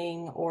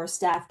opening or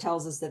staff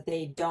tells us that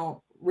they don't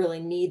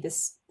really need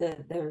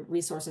the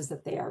resources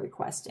that they are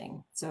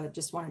requesting. So I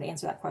just wanted to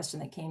answer that question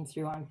that came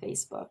through on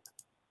Facebook.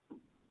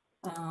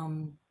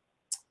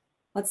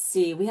 Let's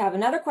see, we have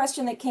another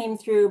question that came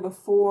through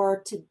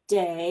before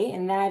today,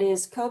 and that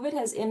is, COVID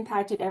has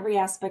impacted every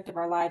aspect of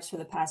our lives for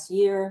the past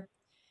year.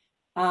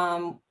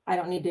 I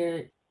don't need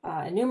to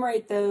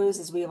enumerate those,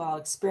 as we've all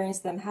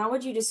experienced them. How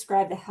would you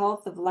describe the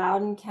health of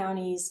Loudoun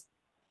County's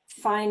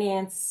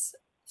finance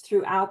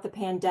throughout the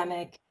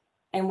pandemic,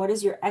 and what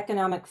is your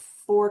economic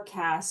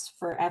forecast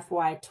for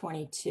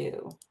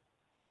FY22?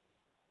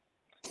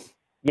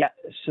 Yeah,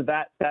 so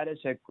that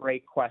is a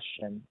great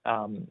question.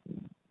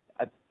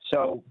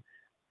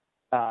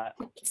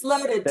 It's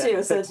loaded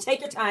too, so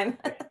take your time.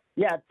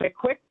 Yeah, the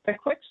quick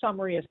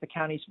summary is the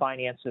county's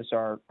finances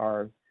are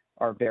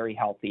very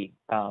healthy.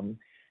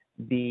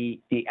 The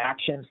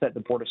actions that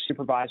the Board of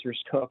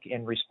Supervisors took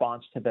in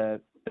response to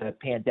the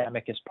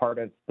pandemic as part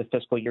of the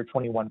fiscal year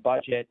 21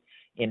 budget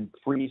in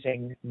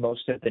freezing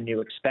most of the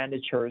new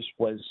expenditures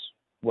was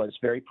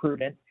very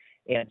prudent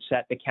and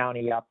set the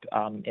county up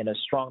in a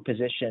strong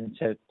position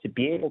to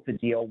be able to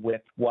deal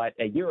with what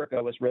a year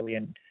ago was really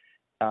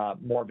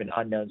more of an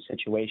unknown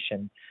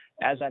situation.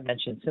 As I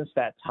mentioned, since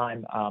that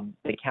time,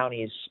 the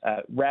county's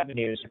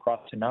revenues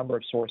across a number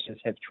of sources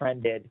have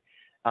trended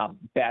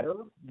better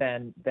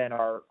than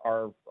our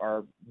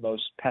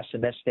most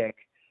pessimistic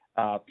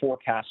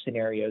forecast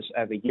scenarios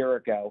of a year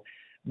ago.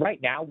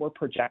 Right now, we're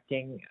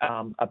projecting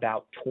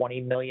about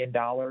 $20 million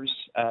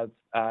of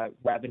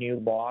revenue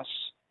loss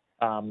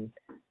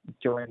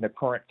during the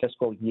current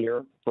fiscal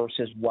year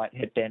versus what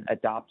had been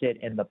adopted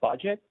in the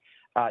budget.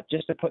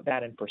 Just to put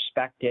that in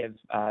perspective,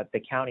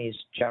 the county's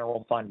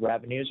general fund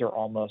revenues are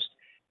almost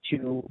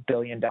 $2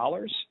 billion.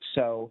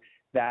 So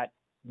that,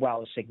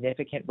 while a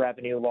significant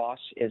revenue loss,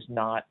 is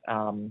not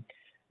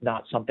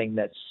something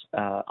that's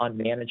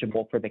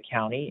unmanageable for the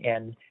county.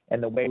 And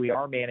the way we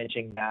are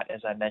managing that,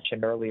 as I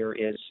mentioned earlier,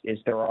 is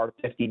there are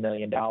 $50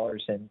 million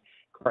in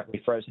currently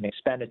frozen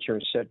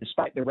expenditures. So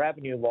despite the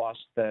revenue loss,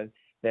 the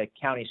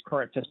county's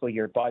current fiscal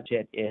year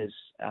budget is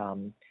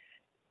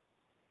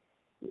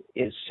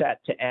set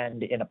to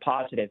end in a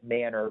positive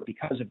manner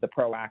because of the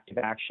proactive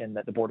action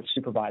that the Board of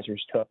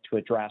Supervisors took to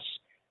address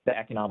the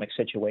economic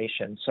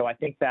situation. So I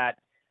think that,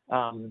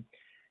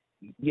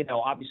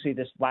 obviously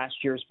this last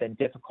year has been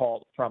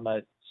difficult from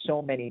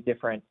so many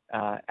different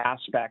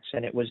aspects,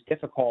 and it was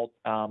difficult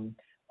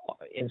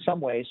in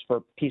some ways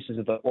for pieces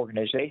of the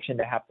organization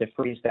to have to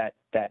freeze that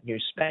new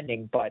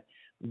spending, but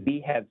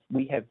we have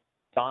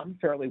done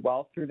fairly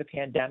well through the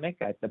pandemic.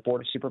 The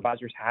Board of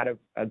Supervisors had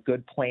a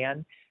good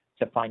plan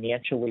to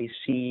financially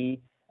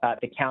see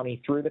the county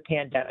through the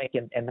pandemic,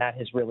 and that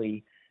has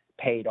really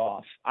paid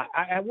off.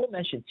 I will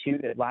mention too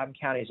that Loudoun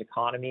County's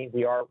economy,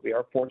 we are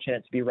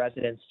fortunate to be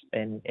residents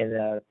in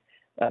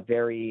a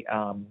very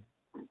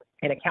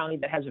in a county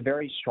that has a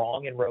very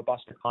strong and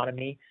robust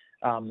economy.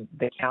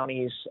 The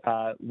county's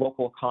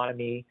local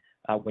economy,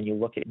 when you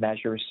look at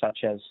measures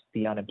such as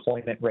the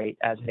unemployment rate,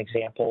 as an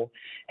example,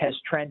 has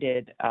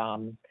trended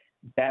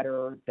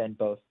better than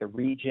both the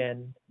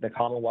region, the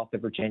Commonwealth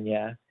of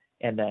Virginia,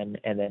 and then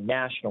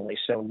nationally.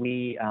 So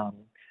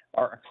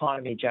our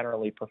economy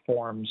generally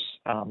performs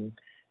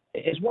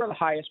is one of the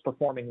highest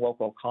performing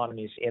local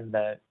economies in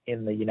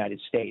the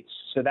United States.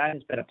 So that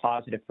has been a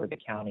positive for the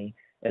county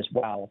as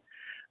well.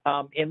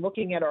 In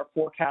looking at our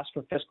forecast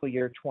for fiscal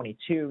year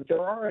 22,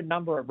 there are a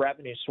number of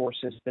revenue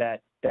sources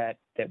that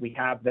we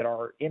have that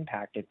are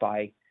impacted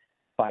by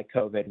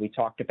COVID. We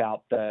talked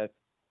about the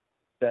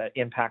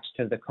impacts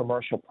to the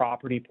commercial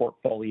property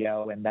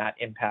portfolio, and that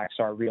impacts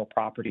our real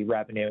property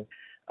revenue.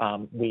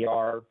 We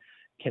are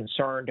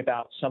concerned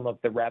about some of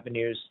the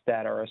revenues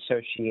that are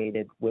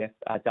associated with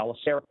Dulles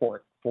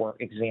Airport, for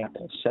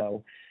example.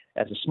 So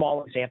as a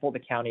small example, the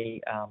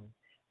county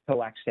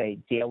collects a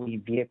daily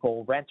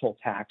vehicle rental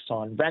tax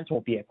on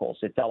rental vehicles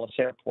at Dulles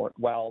Airport.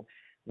 Well,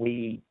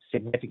 we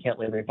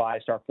significantly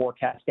revised our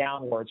forecast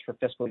downwards for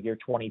fiscal year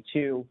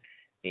 22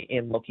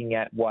 in looking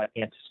at what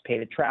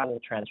anticipated travel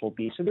trends will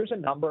be. So there's a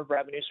number of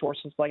revenue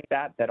sources like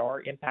that that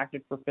are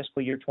impacted for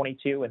fiscal year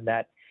 22, and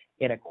that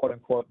in a quote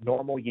unquote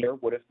normal year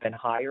would have been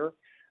higher.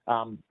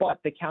 But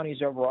the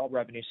county's overall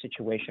revenue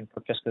situation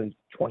for fiscal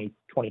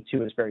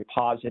 2022 is very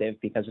positive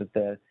because of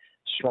the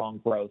strong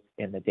growth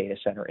in the data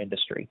center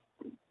industry.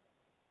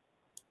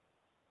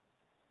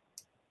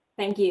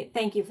 Thank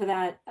you for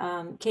that,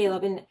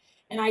 Caleb.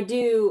 And I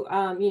do,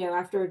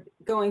 after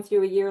going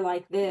through a year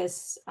like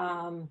this,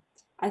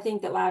 I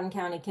think that Loudoun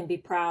County can be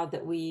proud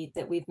that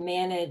we've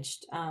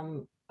managed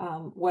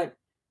what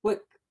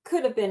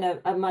could have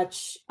been a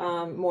much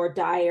more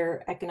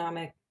dire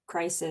economic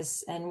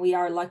crisis, and we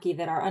are lucky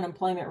that our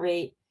unemployment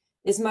rate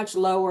is much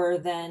lower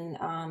than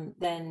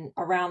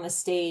around the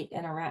state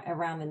and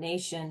around the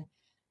nation.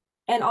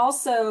 And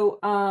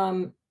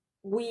also,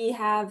 we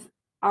have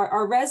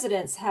our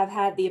residents have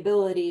had the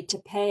ability to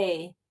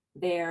pay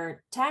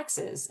their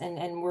taxes,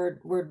 and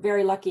we're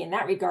very lucky in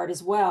that regard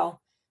as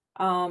well.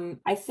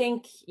 I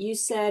think you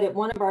said at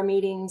one of our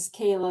meetings,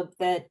 Caleb,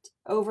 that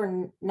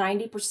over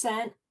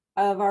 90%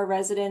 of our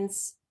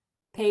residents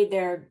paid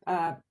their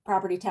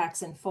property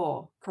tax in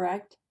full,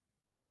 correct?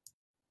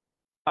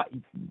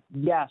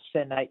 Yes,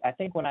 and I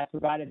think when I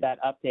provided that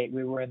update,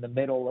 we were in the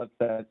middle of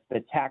the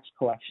tax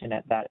collection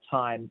at that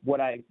time.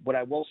 What I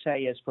will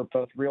say is for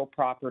both real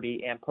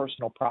property and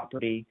personal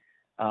property,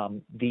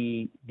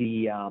 the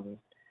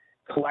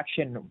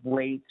collection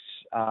rates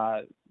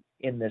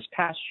in this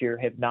past year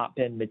have not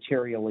been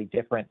materially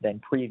different than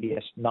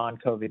previous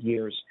non-COVID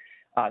years.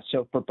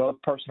 So for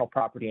both personal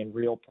property and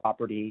real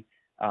property,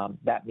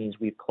 that means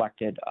we've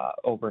collected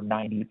over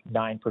 99%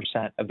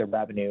 of the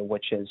revenue,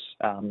 which is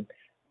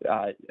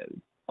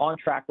on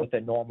track with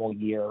a normal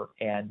year.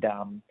 And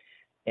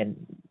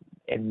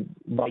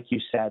like you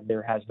said,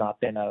 there has not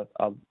been a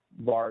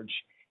large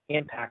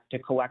impact to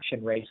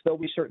collection rates, though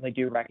we certainly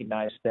do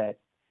recognize that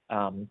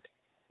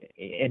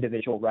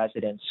individual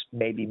residents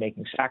may be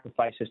making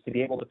sacrifices to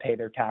be able to pay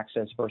their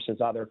taxes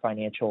versus other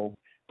financial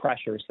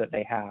pressures that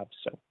they have.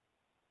 So,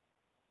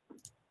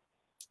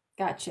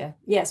 gotcha.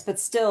 Yes,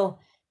 but still,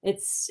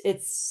 it's.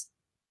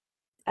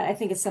 I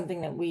think it's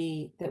something that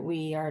we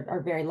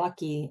are very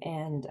lucky,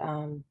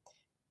 and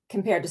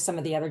compared to some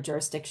of the other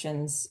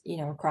jurisdictions,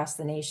 across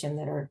the nation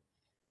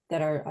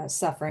that are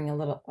suffering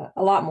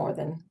a lot more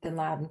than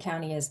Loudoun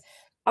County is.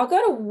 I'll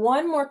go to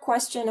one more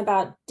question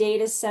about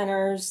data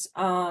centers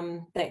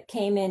that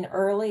came in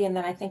early, and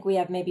then I think we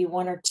have maybe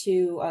one or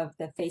two of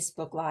the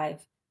Facebook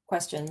Live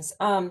questions.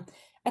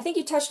 I think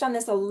you touched on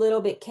this a little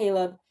bit,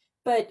 Caleb,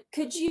 but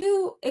could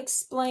you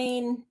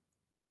explain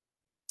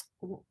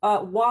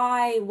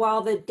why,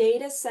 while the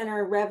data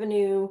center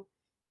revenue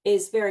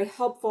is very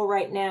helpful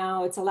right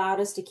now, it's allowed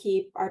us to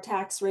keep our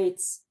tax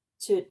rates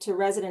to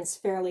residents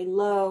fairly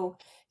low.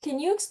 Can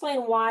you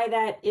explain why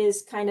that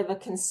is kind of a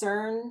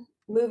concern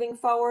moving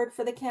forward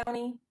for the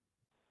county?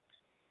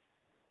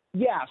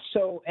 Yeah,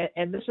 so,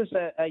 and this is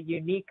a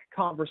unique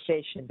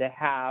conversation to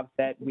have,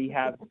 that we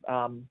have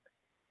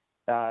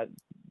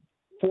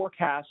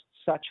forecast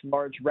such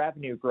large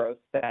revenue growth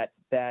that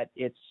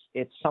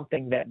it's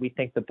something that we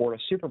think the Board of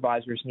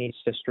Supervisors needs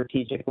to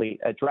strategically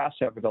address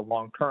over the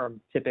long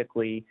term.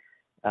 Typically,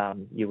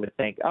 you would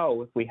think,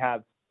 oh, if we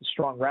have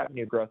strong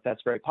revenue growth,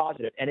 that's very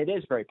positive, and it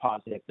is very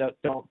positive.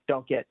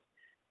 Don't get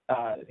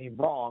me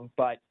wrong,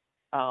 but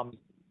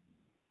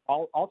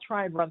I'll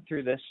try and run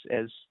through this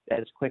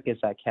as quick as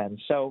I can.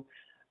 So,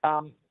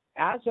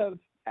 as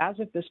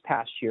of this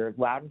past year,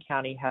 Loudoun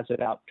County has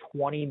about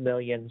 20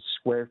 million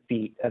square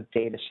feet of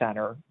data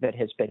center that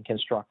has been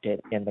constructed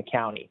in the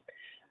county.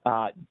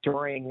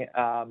 During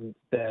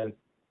the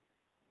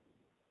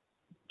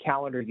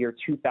calendar year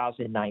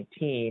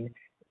 2019,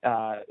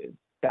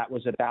 that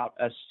was about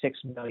a 6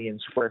 million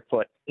square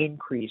foot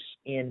increase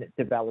in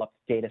developed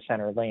data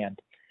center land,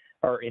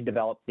 or in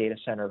developed data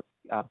center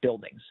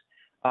buildings.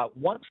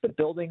 Once the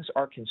buildings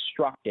are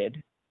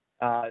constructed,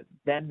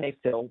 then they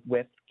fill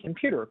with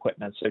computer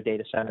equipment. So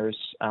data centers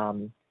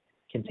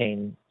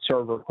contain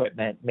server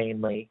equipment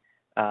mainly.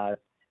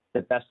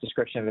 the best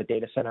description of a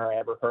data center I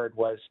ever heard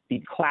was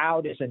the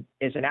cloud is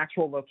an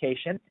actual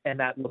location, and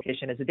that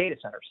location is a data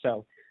center.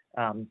 So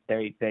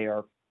they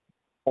are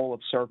full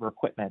of server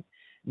equipment.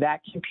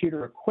 That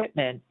computer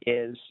equipment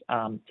is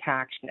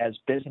taxed as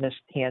business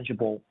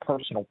tangible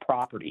personal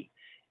property.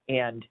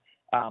 And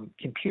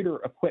computer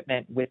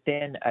equipment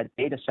within a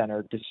data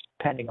center,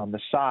 depending on the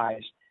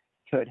size,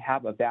 could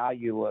have a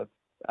value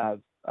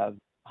of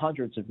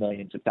hundreds of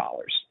millions of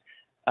dollars.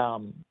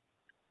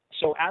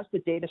 So as the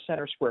data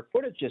center square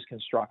footage is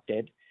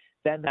constructed,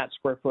 then that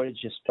square footage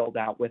is filled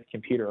out with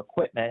computer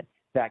equipment.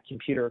 That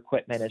computer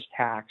equipment is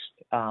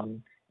taxed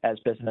as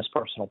business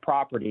personal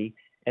property,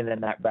 and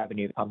then that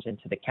revenue comes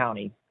into the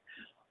county.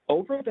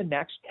 Over the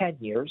next 10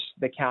 years,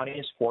 the county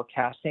is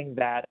forecasting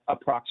that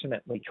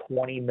approximately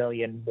 20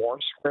 million more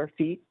square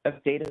feet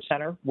of data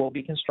center will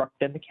be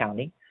constructed in the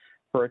county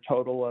for a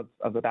total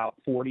of about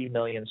 40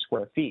 million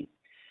square feet.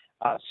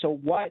 So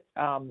what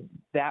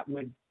that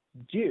would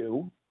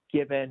do,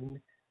 given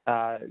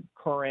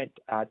current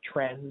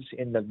trends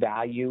in the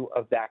value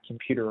of that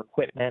computer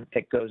equipment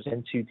that goes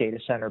into data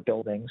center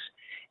buildings,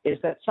 is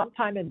that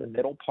sometime in the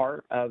middle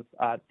part of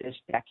this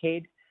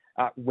decade,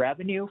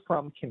 revenue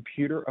from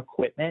computer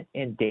equipment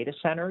in data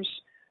centers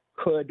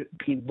could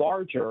be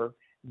larger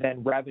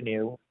than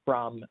revenue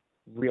from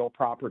real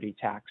property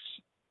taxes.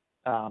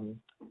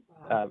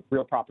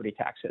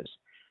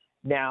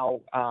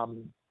 Now,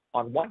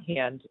 on one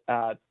hand,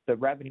 the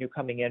revenue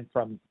coming in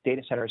from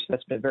data centers,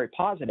 that's been very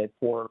positive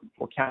for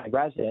county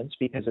residents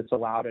because it's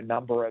allowed a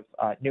number of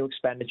new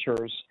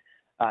expenditures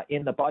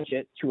in the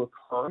budget to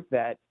occur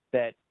that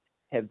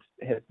have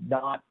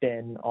not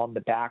been on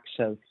the backs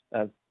of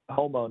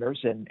homeowners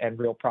and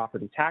real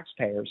property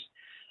taxpayers.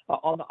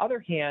 On the other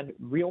hand,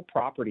 real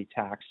property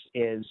tax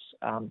is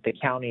the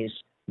county's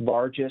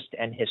largest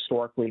and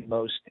historically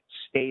most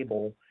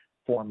stable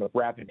form of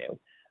revenue.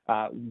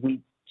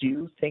 We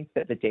do think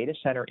that the data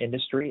center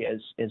industry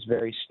is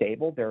very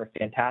stable. They're a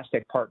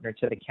fantastic partner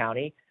to the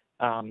county,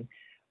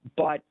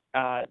 but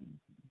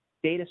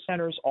data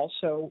centers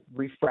also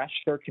refresh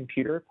their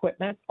computer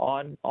equipment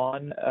on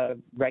a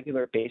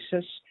regular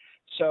basis.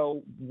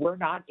 So we're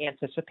not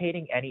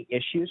anticipating any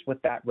issues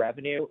with that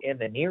revenue in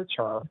the near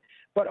term,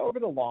 but over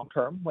the long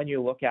term, when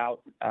you look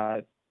out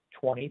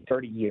 20,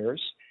 30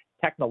 years,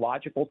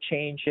 technological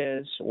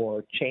changes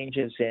or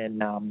changes in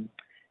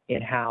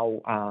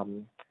how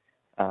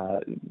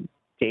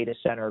data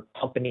center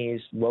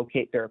companies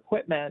locate their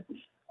equipment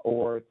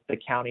or the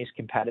county's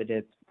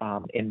competitive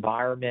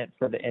environment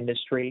for the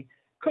industry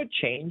could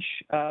change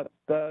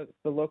the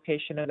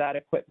location of that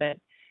equipment.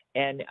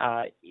 And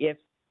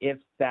if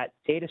that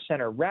data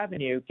center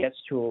revenue gets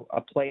to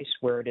a place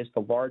where it is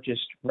the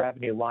largest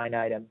revenue line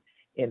item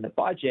in the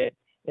budget,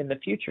 in the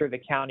future, the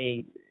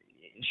county,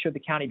 should the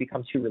county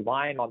become too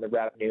reliant on the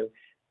revenue,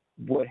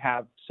 would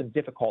have some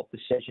difficult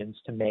decisions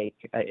to make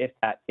if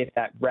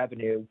that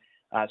revenue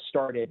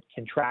started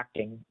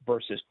contracting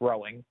versus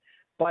growing.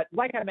 But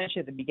like I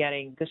mentioned at the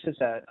beginning, this is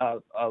a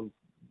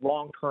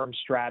long-term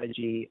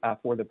strategy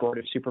for the Board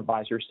of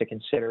Supervisors to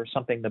consider,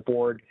 something the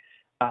board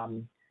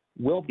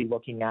will be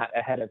looking at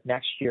ahead of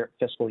next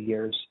fiscal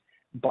year's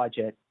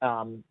budget.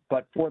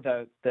 But for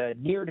the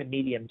near to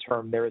medium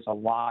term, there is a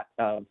lot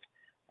of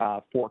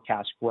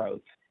forecast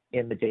growth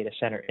in the data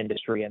center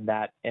industry, and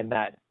that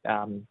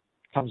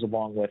comes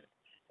along with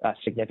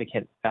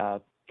significant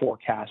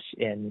forecasts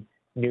in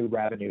new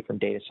revenue from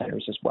data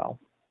centers as well.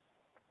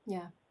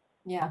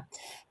 Yeah.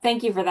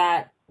 Thank you for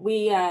that.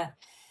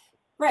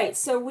 Right.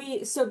 So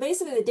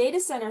basically the data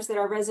centers that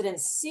our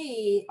residents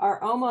see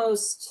are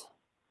almost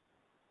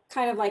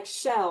kind of like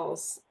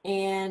shells,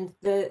 and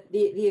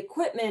the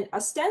equipment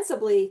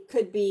ostensibly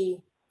could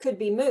be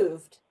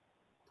moved.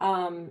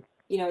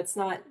 It's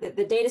not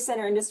the data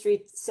center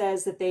industry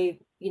says that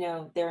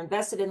they're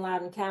invested in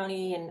Loudoun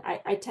County, and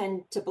I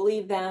tend to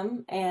believe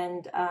them.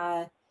 And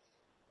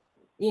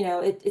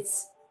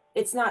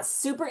it's not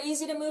super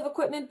easy to move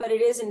equipment, but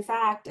it is in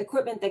fact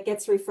equipment that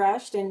gets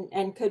refreshed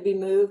and could be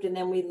moved, and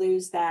then we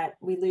lose that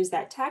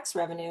tax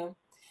revenue.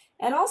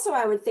 And also,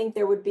 I would think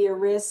there would be a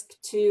risk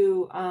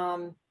to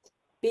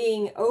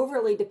being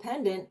overly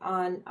dependent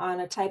on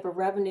a type of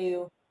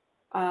revenue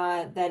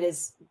that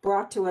is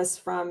brought to us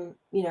from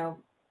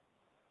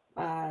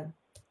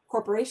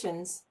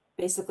corporations,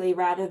 basically,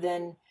 rather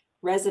than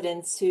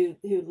residents who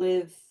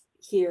live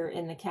here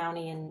in the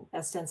county and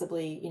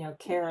ostensibly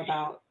care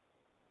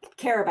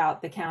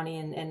about the county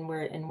and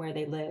where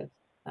they live,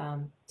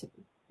 to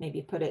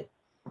maybe put it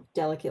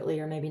delicately,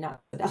 or maybe not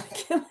so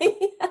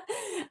delicately.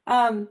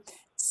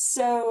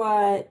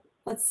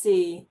 Let's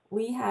see.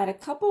 We had a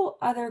couple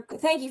other.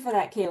 Thank you for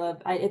that,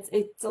 Caleb.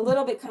 It's a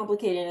little bit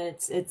complicated.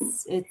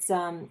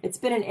 It's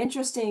been an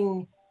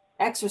interesting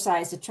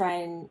exercise to try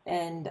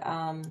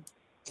and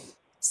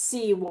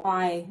see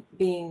why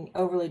being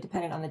overly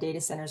dependent on the data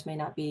centers may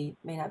not be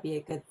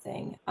a good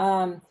thing.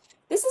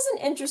 This is an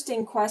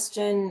interesting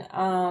question,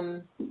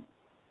 and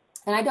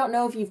I don't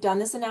know if you've done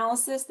this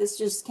analysis. This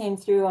just came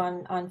through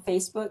on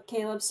Facebook,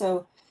 Caleb.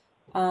 So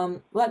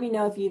Let me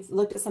know if you've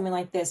looked at something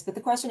like this. But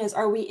the question is,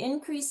 are we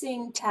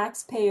increasing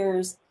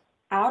taxpayers'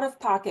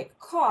 out-of-pocket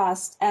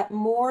cost at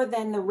more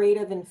than the rate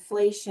of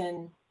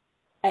inflation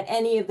at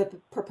any of the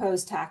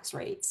proposed tax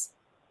rates?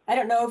 I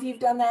don't know if you've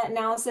done that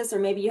analysis, or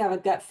maybe you have a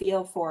gut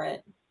feel for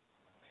it.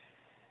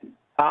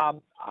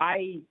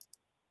 I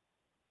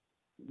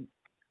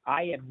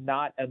am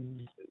not.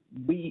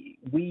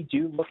 We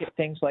do look at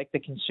things like the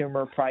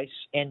consumer price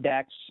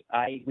index.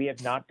 We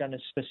have not done a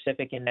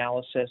specific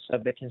analysis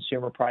of the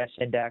consumer price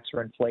index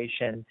or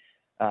inflation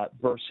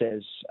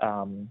versus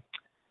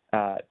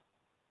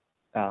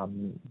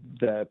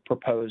the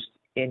proposed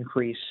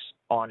increase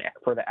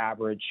for the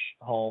average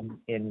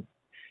home in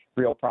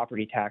real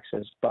property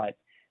taxes. But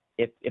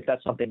if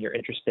that's something you're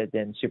interested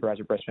in,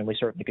 Supervisor Briskman, we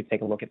certainly could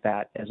take a look at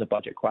that as a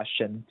budget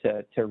question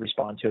to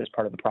respond to as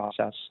part of the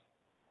process.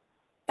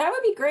 That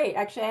would be great.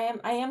 Actually,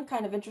 I am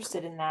kind of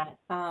interested in that.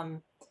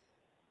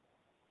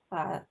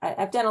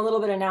 I've done a little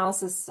bit of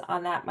analysis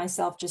on that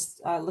myself,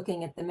 just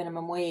looking at the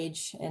minimum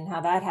wage and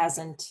how that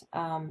hasn't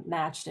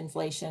matched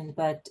inflation,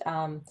 but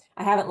I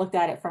haven't looked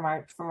at it from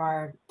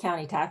our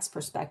county tax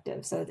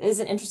perspective. So it is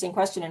an interesting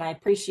question, and I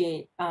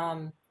appreciate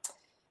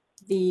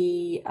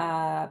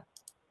the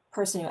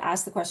person who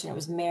asked the question. It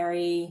was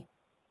Mary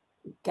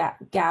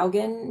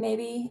Gaugen,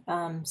 maybe.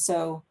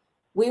 So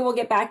we will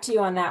get back to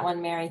you on that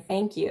one, Mary.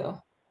 Thank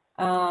you.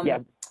 Yeah,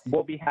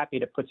 we'll be happy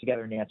to put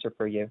together an answer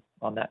for you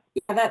on that.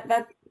 Yeah,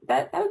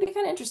 that would be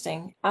kind of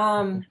interesting.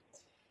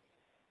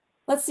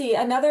 Let's see,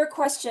 another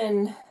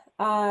question.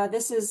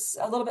 This is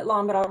a little bit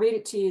long, but I'll read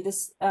it to you.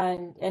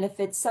 And if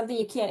it's something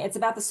you can't, it's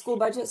about the school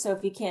budget. So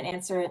if you can't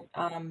answer it,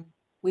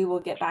 we will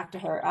get back to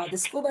her. The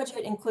school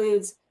budget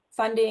includes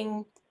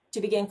funding to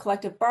begin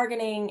collective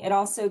bargaining. It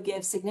also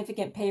gives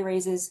significant pay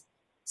raises.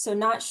 So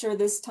not sure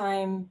this is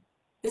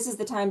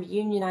the time to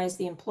unionize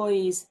the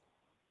employees.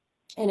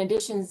 In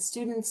addition,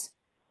 students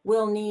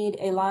will need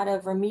a lot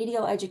of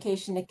remedial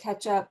education to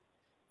catch up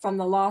from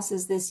the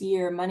losses this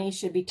year. Money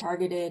should be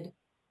targeted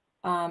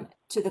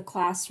to the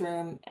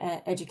classroom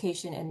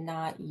education and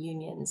not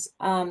unions.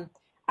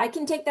 I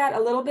can take that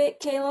a little bit,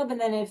 Caleb, and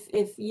then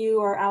if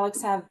you or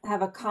Alex have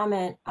a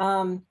comment.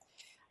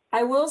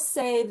 I will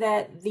say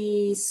that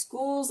the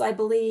schools, I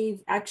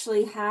believe,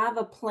 actually have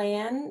a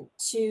plan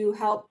to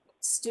help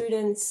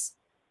students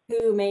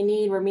who may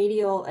need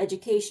remedial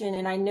education,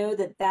 and I know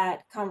that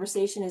that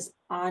conversation is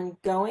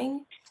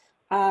ongoing.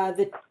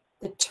 The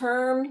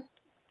term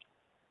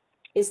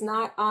is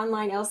not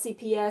online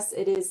LCPS.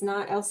 It is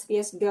not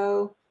LCPS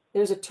Go.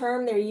 There's a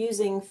term they're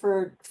using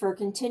for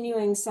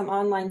continuing some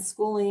online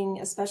schooling,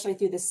 especially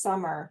through the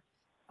summer,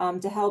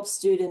 to help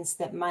students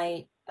that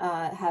might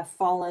have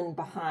fallen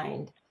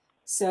behind.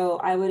 So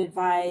I would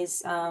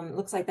advise,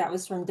 looks like that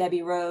was from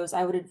Debbie Rose.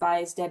 I would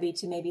advise Debbie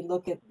to maybe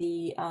look at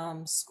the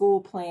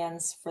school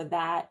plans for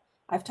that.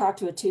 I've talked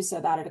to Atusa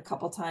about it a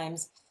couple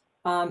times.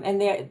 And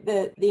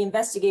the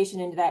investigation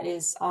into that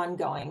is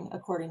ongoing,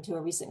 according to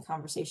a recent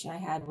conversation I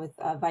had with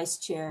Vice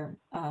Chair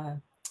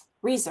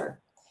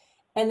Reeser.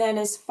 And then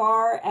as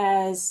far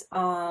as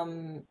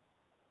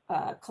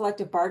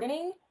collective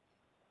bargaining,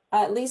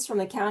 at least from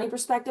the county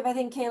perspective, I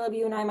think, Caleb,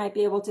 you and I might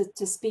be able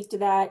to speak to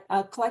that.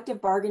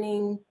 Collective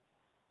bargaining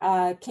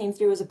came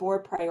through as a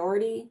board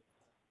priority,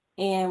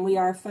 and we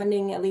are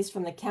funding, at least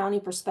from the county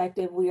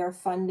perspective, we are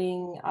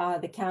funding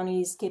the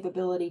county's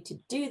capability to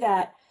do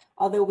that,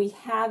 although we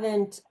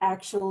haven't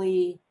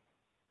actually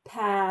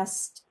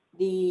passed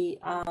the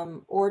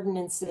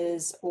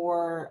ordinances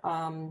or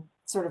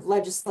sort of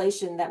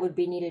legislation that would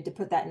be needed to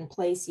put that in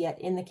place yet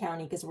in the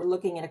county, because we're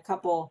looking at a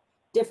couple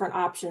different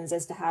options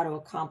as to how to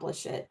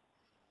accomplish it.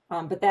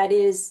 But that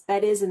is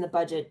in the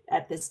budget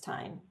at this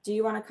time. Do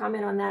you want to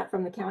comment on that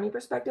from the county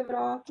perspective at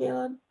all,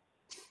 Caleb?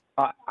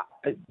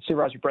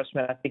 Supervisor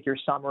Briskman, I think your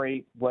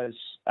summary was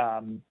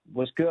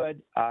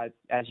good.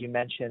 As you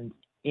mentioned,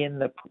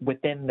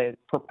 within the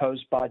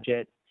proposed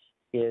budget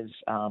is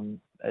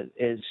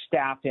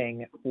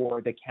staffing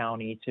for the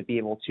county to be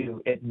able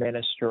to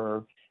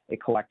administer a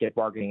collective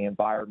bargaining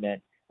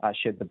environment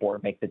should the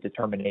board make the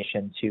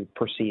determination to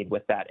proceed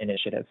with that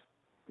initiative.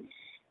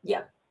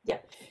 Yeah. Yeah,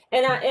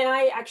 and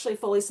I actually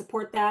fully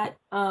support that,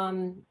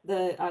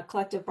 the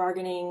collective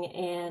bargaining,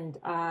 and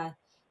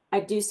I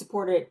do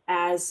support it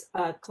as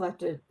a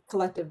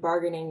collective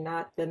bargaining,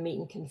 not the meet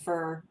and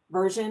confer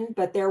version.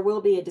 But there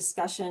will be a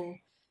discussion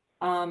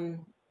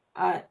on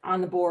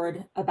the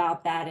board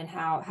about that and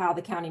how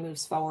the county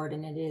moves forward,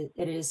 and it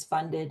is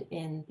funded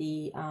in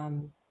the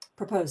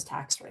proposed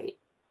tax rate.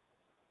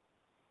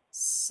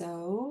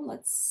 So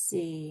let's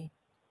see.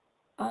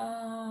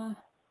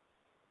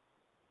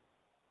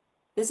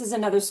 This is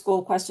another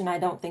school question I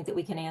don't think that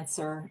we can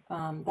answer.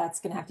 That's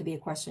going to have to be a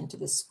question to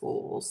the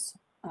schools.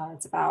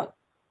 It's about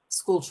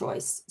school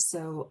choice.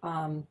 So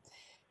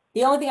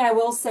the only thing I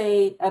will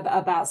say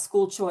about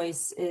school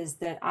choice is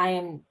that I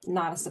am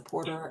not a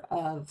supporter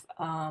of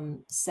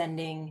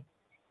sending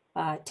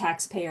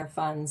taxpayer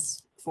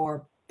funds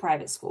for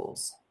private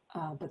schools.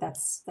 But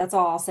that's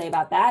all I'll say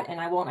about that.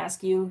 And I won't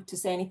ask you to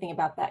say anything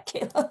about that,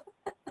 Caleb.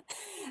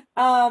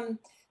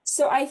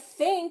 So I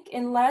think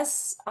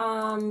unless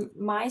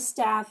my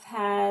staff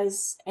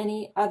has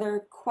any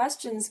other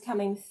questions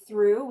coming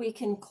through, we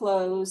can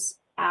close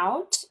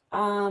out.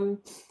 I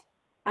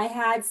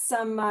had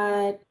some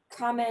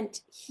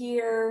comment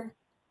here.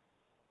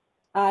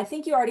 I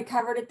think you already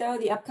covered it though.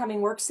 The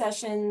upcoming work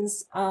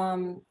sessions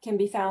can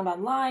be found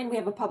online. We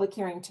have a public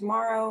hearing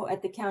tomorrow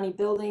at the county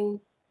building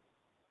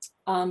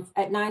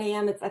at 9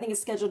 a.m. I think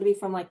it's scheduled to be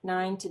from like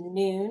 9 to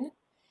noon.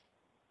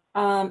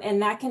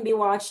 And that can be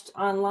watched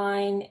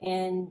online.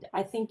 And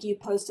I think you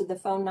posted the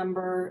phone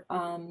number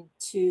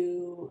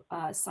to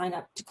sign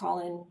up to call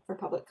in for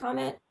public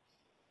comment.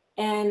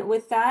 And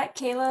with that,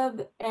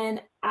 Caleb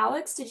and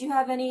Alex, did you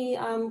have any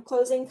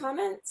closing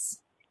comments?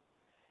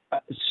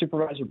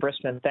 Supervisor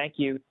Briskman, thank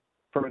you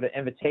for the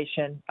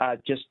invitation.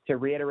 Just to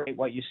reiterate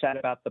what you said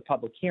about the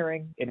public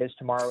hearing, it is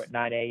tomorrow at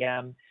 9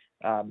 a.m.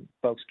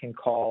 Folks can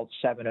call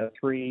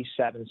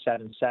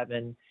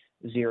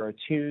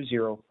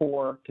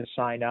 703-777-0204 to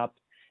sign up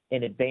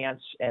in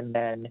advance. And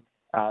then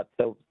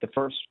the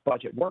first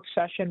budget work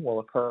session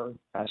will occur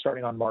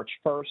starting on March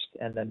 1st,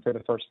 and then for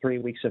the first 3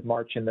 weeks of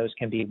March, and those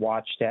can be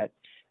watched at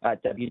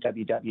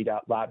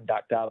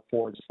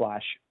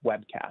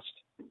www.loudoun.gov/webcast.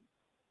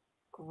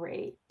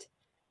 Great.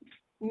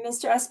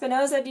 Mr.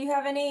 Espinoza, do you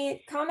have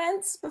any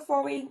comments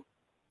before we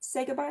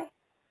say goodbye?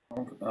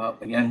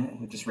 Again,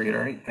 we'll just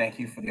reiterate, thank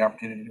you for the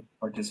opportunity to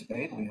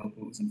participate. We hope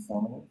it was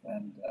informative,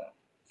 and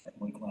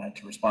certainly glad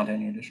to respond to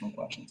any additional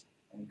questions.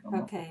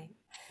 Okay,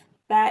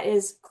 that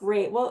is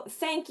great. Well,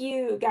 thank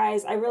you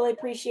guys. I really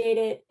appreciate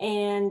it.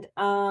 And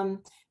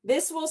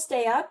this will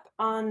stay up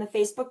on the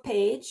Facebook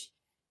page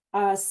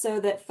so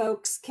that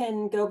folks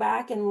can go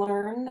back and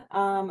learn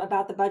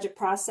about the budget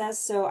process.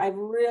 So I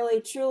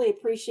really, truly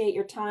appreciate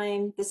your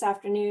time this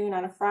afternoon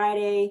on a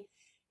Friday.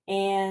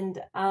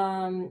 And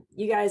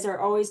you guys are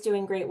always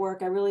doing great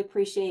work. I really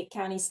appreciate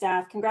county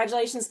staff.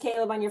 Congratulations,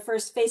 Caleb, on your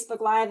first Facebook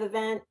Live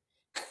event.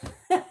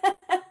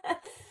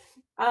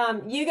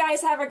 You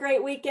guys have a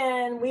great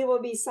weekend. We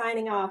will be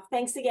signing off.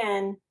 Thanks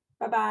again.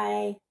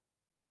 Bye-bye.